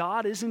that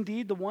God is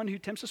indeed the one who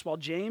tempts us, while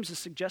James is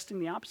suggesting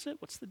the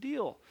opposite. What's the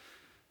deal?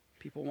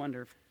 People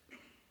wonder.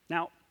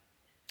 Now,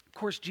 of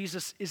course,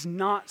 Jesus is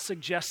not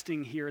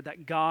suggesting here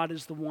that God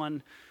is the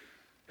one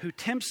who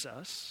tempts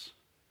us.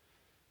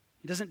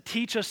 He doesn't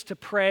teach us to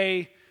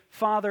pray,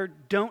 Father,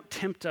 don't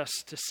tempt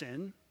us to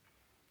sin.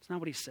 That's not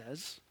what he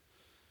says.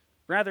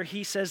 Rather,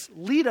 he says,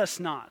 lead us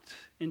not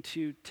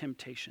into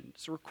temptation.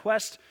 It's a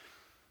request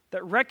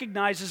that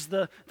recognizes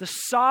the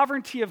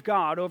sovereignty of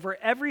God over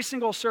every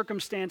single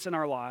circumstance in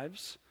our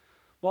lives,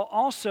 while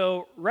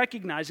also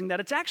recognizing that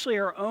it's actually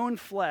our own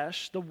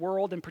flesh, the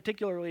world, and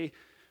particularly,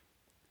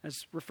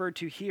 as referred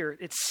to here,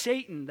 it's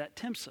Satan that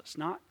tempts us,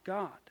 not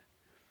God.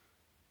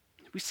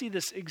 We see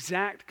this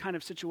exact kind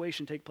of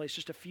situation take place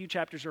just a few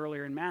chapters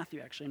earlier in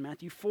Matthew, actually, in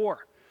Matthew 4.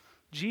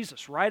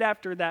 Jesus, right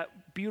after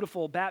that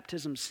beautiful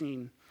baptism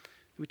scene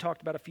we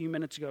talked about a few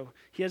minutes ago,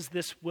 he has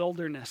this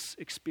wilderness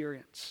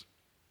experience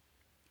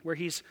where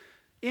he's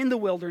in the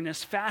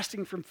wilderness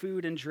fasting from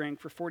food and drink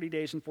for 40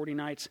 days and 40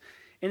 nights.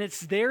 And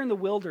it's there in the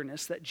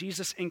wilderness that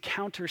Jesus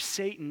encounters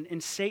Satan,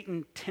 and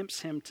Satan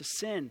tempts him to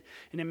sin.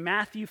 And in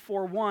Matthew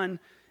 4:1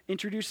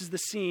 introduces the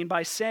scene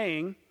by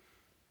saying,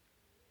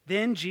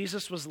 then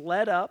Jesus was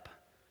led up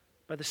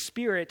by the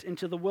Spirit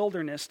into the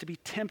wilderness to be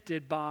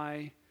tempted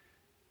by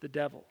the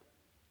devil.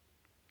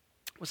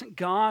 It wasn't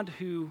God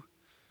who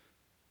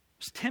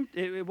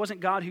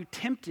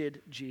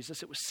tempted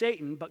Jesus, it was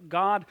Satan, but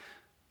God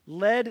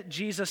led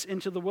Jesus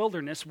into the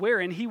wilderness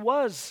wherein he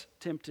was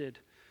tempted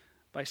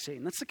by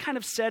Satan. That's the kind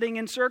of setting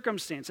and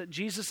circumstance that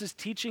Jesus is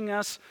teaching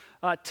us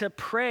to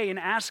pray and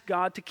ask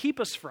God to keep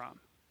us from.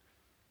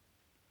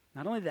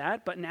 Not only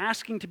that, but in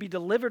asking to be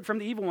delivered from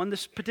the evil one,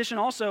 this petition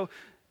also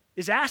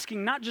is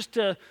asking not just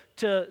to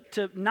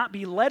not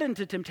be led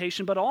into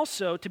temptation, but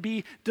also to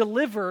be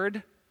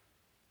delivered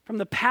from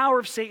the power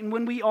of Satan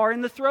when we are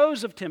in the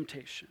throes of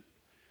temptation.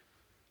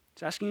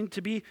 It's asking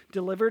to be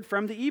delivered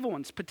from the evil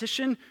ones.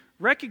 Petition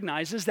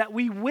recognizes that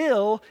we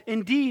will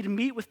indeed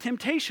meet with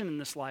temptation in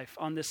this life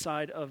on this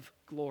side of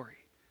glory.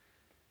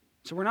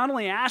 So we're not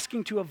only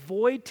asking to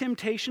avoid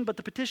temptation, but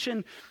the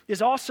petition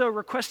is also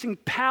requesting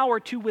power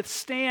to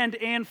withstand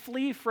and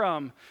flee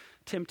from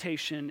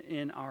temptation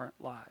in our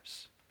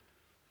lives.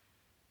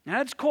 Now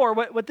at its core,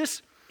 what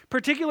this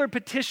particular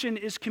petition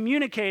is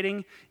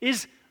communicating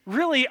is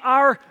really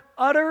our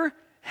utter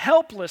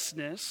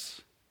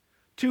helplessness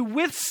to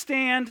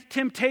withstand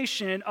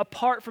temptation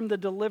apart from the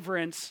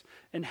deliverance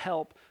and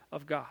help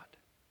of God.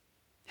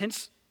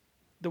 Hence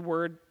the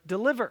word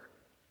deliver.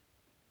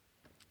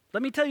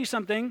 Let me tell you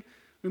something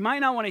we might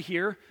not want to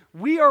hear.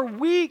 We are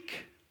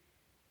weak.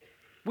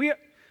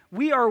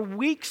 We are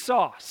weak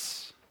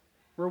sauce.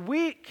 We're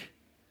weak.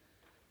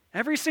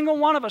 Every single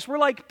one of us. We're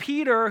like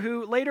Peter,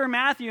 who later in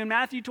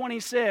Matthew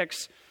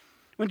 26,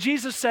 when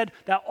Jesus said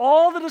that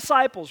all the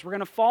disciples were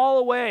going to fall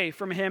away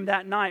from him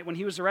that night when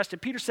he was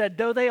arrested, Peter said,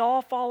 though they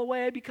all fall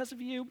away because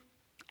of you,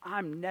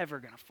 I'm never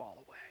going to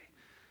fall away.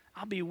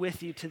 I'll be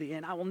with you to the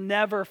end. I will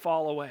never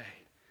fall away.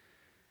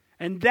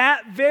 And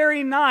that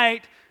very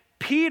night,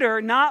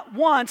 Peter, not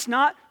once,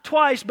 not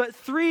twice, but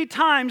 3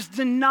 times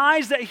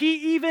denies that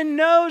he even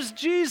knows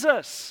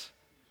Jesus.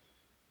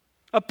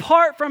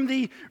 Apart from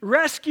the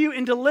rescue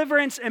and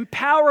deliverance and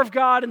power of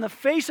God in the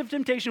face of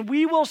temptation,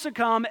 we will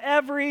succumb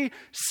every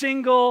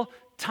single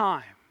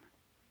time.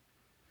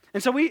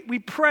 And so we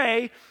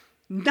pray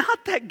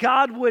not that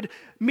God would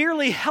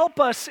merely help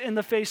us in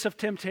the face of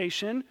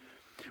temptation.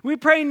 We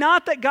pray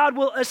not that God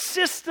will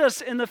assist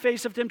us in the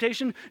face of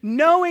temptation,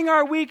 knowing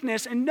our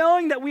weakness and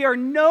knowing that we are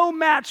no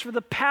match for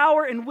the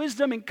power and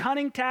wisdom and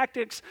cunning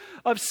tactics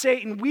of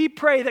Satan. We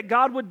pray that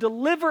God would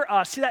deliver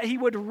us, that he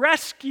would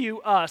rescue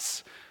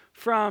us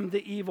from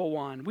the evil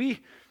one.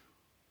 We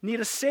need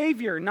a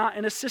savior, not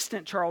an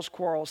assistant, Charles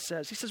Quarles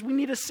says. He says we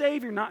need a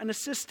savior, not an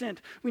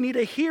assistant. We need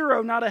a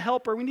hero, not a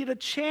helper. We need a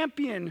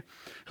champion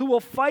who will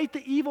fight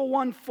the evil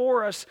one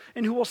for us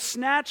and who will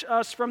snatch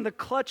us from the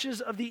clutches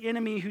of the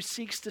enemy who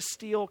seeks to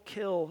steal,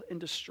 kill, and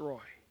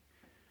destroy.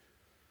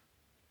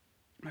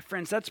 My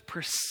friends, that's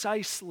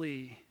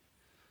precisely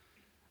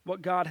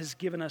what God has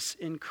given us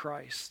in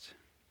Christ.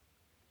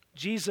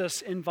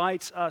 Jesus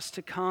invites us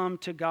to come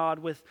to God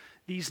with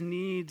these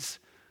needs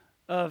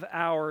of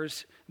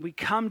ours. We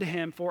come to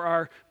him for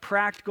our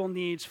practical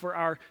needs, for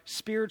our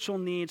spiritual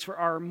needs, for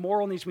our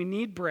moral needs. We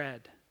need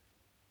bread.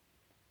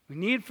 We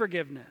need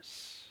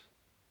forgiveness.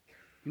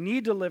 We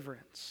need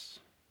deliverance.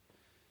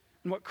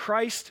 And what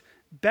Christ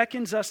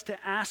beckons us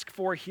to ask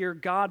for here,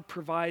 God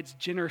provides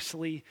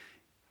generously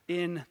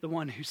in the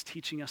one who's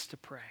teaching us to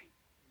pray.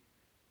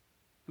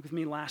 Look with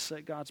me last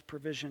at God's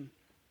provision.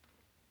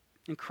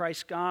 In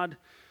Christ, God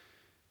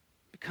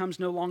becomes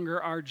no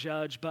longer our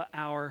judge, but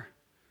our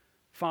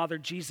Father.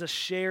 Jesus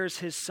shares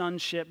his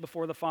sonship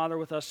before the Father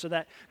with us so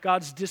that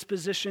God's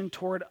disposition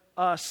toward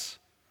us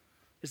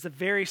is the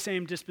very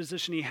same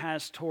disposition he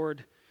has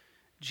toward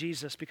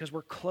Jesus, because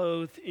we're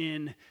clothed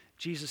in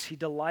Jesus. He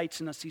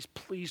delights in us. He's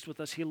pleased with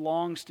us. He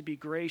longs to be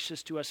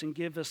gracious to us and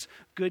give us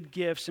good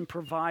gifts and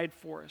provide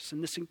for us.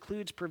 And this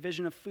includes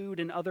provision of food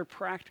and other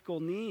practical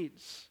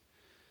needs.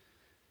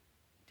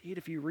 Indeed,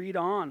 if you read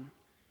on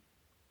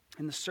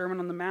in the Sermon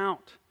on the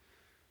Mount,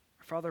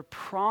 our Father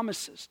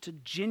promises to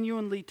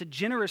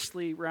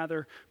generously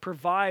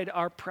provide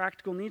our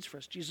practical needs for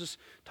us. Jesus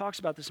talks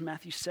about this in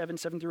Matthew 7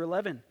 through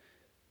 11.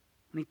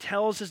 When he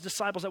tells his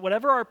disciples that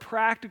whatever our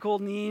practical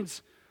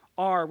needs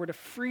are, we're to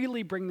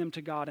freely bring them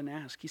to God and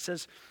ask. He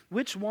says,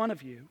 which one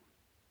of you,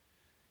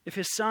 if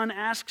his son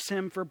asks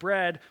him for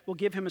bread, will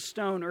give him a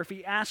stone, or if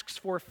he asks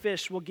for a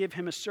fish, will give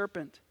him a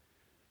serpent?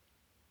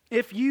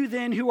 If you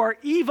then, who are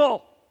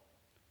evil,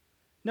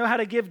 know how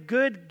to give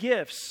good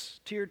gifts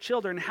to your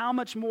children, how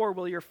much more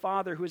will your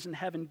Father who is in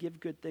heaven give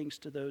good things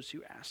to those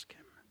who ask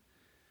him?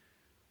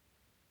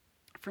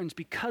 Friends,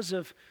 because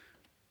of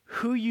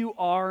who you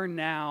are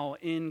now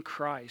in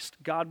Christ,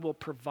 God will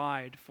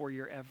provide for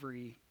your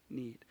every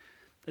need.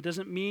 That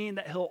doesn't mean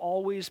that he'll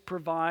always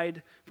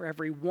provide for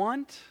every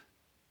want.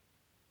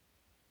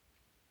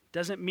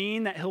 Doesn't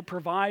mean that he'll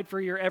provide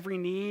for your every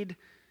need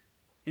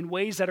in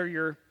ways that are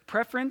your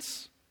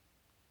preference.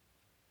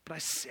 But I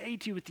say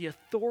to you with the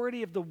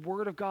authority of the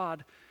Word of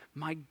God,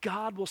 my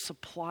God will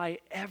supply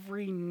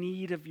every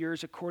need of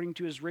yours according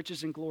to his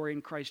riches and glory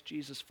in Christ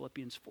Jesus,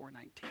 Philippians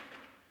 4:19.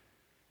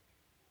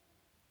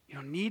 You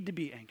don't need to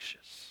be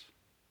anxious.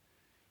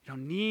 You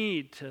don't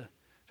need to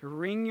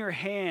wring your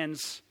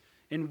hands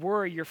and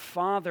worry. Your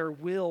Father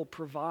will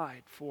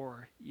provide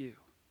for you.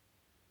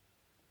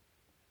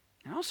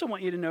 I also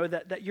want you to know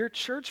that your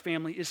church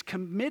family is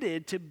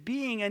committed to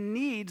being a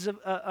means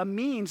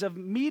of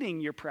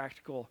meeting your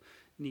practical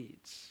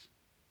needs,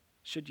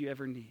 should you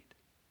ever need.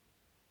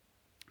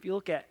 If you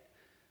look at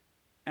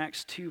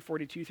Acts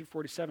 2:42 through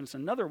 47, it's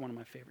another one of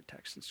my favorite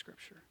texts in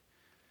Scripture.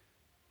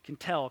 You can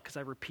tell because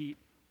I repeat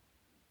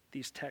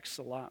these texts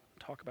a lot,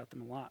 talk about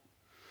them a lot.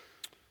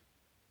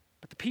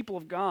 But the people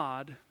of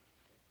God,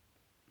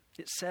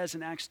 it says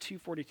in Acts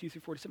 2:42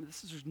 through 47,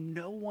 there's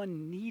no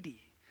one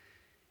needy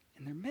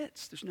in their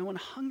midst. There's no one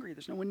hungry.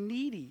 There's no one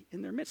needy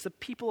in their midst. The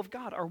people of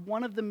God are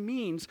one of the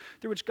means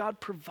through which God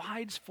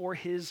provides for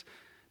his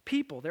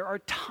people. There are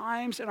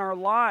times in our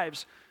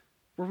lives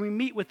where we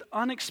meet with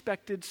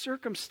unexpected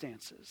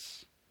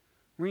circumstances,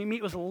 where we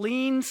meet with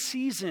lean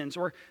seasons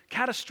or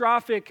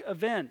catastrophic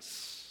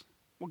events.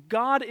 Well,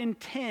 God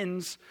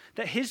intends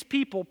that his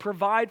people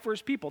provide for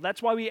his people.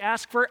 That's why we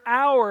ask for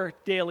our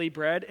daily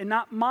bread and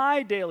not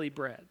my daily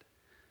bread.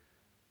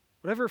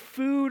 Whatever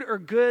food or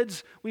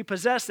goods we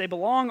possess, they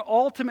belong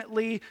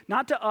ultimately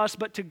not to us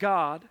but to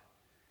God,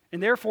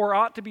 and therefore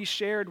ought to be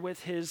shared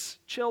with his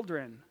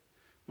children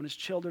when his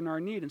children are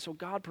in need. And so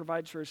God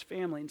provides for his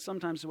family, and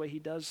sometimes the way he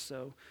does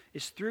so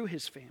is through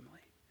his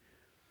family.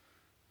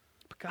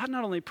 But God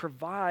not only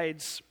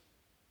provides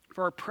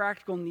for our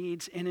practical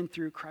needs in and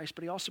through Christ,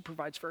 but he also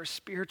provides for our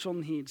spiritual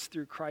needs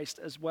through Christ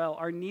as well.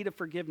 Our need of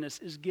forgiveness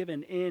is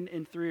given in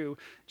and through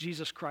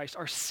Jesus Christ.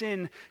 Our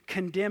sin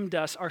condemned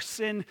us. Our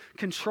sin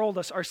controlled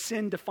us. Our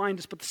sin defined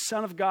us. But the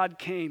Son of God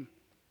came,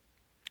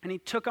 and he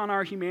took on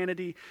our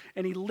humanity,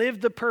 and he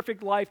lived the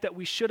perfect life that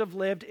we should have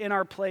lived in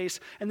our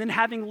place. And then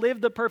having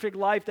lived the perfect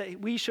life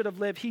that we should have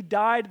lived, he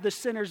died the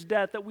sinner's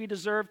death that we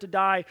deserve to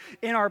die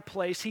in our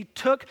place. He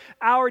took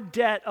our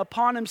debt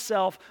upon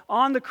himself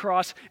on the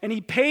cross, and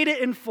he paid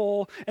it in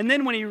full. And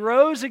then when he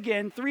rose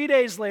again 3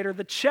 days later,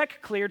 the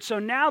check cleared. So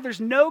now there's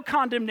no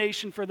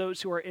condemnation for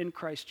those who are in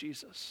Christ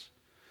Jesus.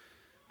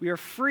 We are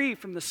free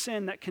from the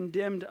sin that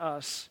condemned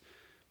us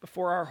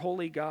before our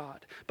holy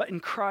God. But in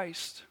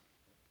Christ,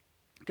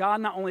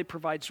 God not only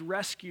provides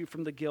rescue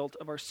from the guilt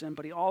of our sin,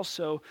 but he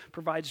also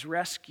provides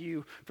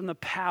rescue from the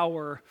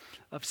power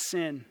of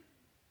sin.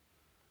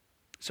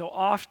 So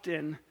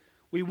often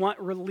we want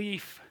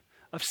relief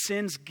of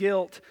sin's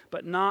guilt,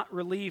 but not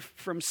relief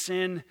from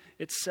sin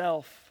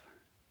itself.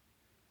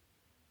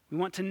 We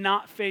want to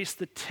not face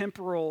the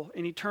temporal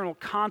and eternal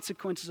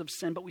consequences of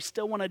sin, but we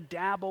still want to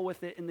dabble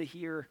with it in the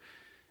here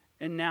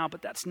and now.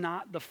 But that's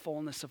not the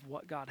fullness of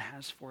what God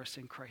has for us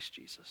in Christ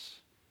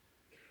Jesus.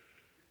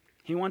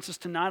 He wants us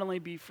to not only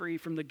be free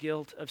from the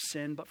guilt of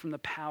sin, but from the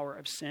power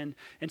of sin.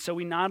 And so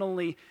we not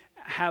only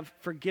have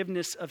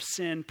forgiveness of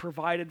sin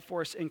provided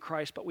for us in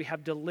Christ, but we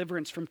have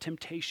deliverance from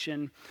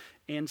temptation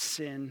and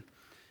sin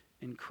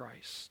in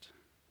Christ.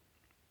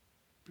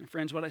 And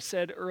friends, what I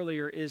said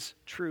earlier is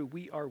true.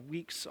 We are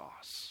weak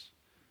sauce.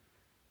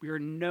 We are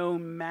no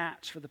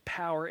match for the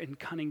power and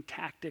cunning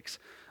tactics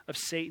of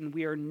Satan.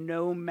 We are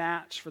no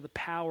match for the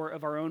power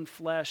of our own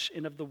flesh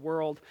and of the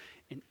world.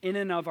 And in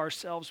and of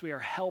ourselves, we are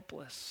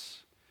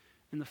helpless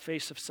in the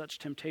face of such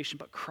temptation.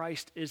 But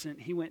Christ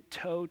isn't. He went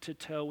toe to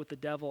toe with the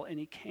devil, and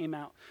he came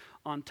out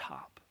on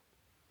top.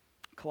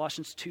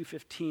 Colossians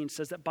 2:15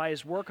 says that by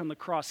his work on the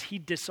cross, he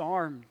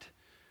disarmed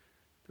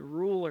the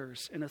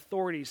rulers and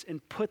authorities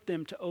and put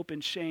them to open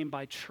shame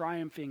by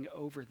triumphing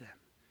over them.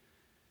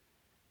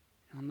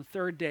 And on the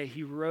third day,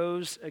 he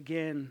rose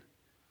again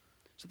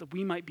so that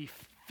we might be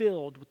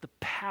filled with the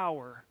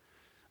power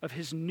of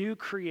his new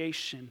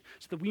creation,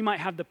 so that we might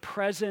have the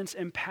presence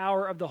and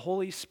power of the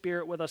Holy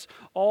Spirit with us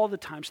all the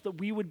time, so that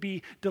we would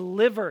be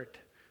delivered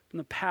from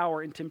the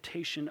power and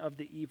temptation of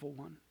the evil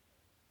one.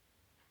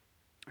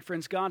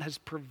 Friends, God has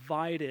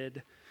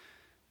provided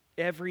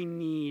every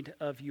need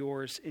of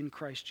yours in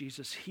Christ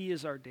Jesus. He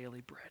is our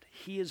daily bread.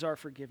 He is our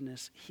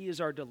forgiveness. He is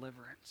our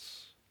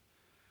deliverance.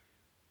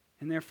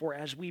 And therefore,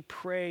 as we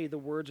pray the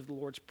words of the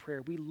Lord's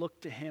Prayer, we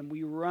look to him,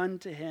 we run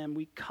to him,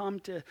 we come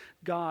to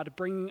God,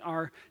 bringing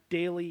our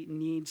daily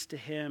needs to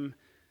him,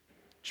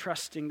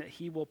 trusting that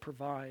he will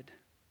provide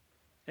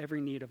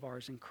every need of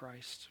ours in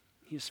Christ.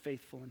 He is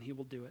faithful and he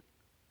will do it.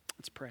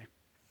 Let's pray.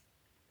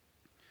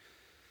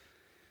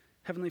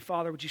 Heavenly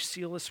Father, would you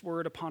seal this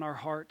word upon our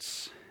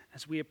hearts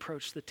as we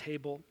approach the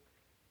table?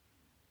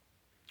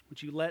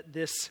 Would you let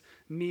this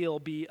meal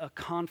be a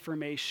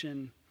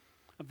confirmation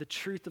of the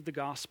truth of the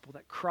gospel,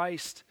 that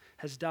Christ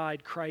has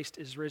died, Christ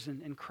is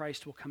risen, and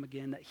Christ will come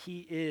again, that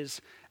he is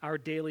our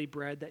daily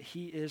bread, that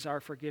he is our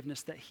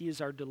forgiveness, that he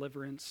is our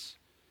deliverance.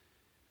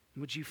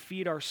 And would you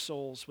feed our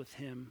souls with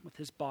him, with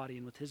his body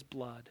and with his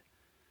blood,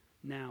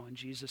 now in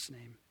Jesus'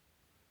 name.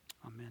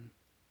 Amen.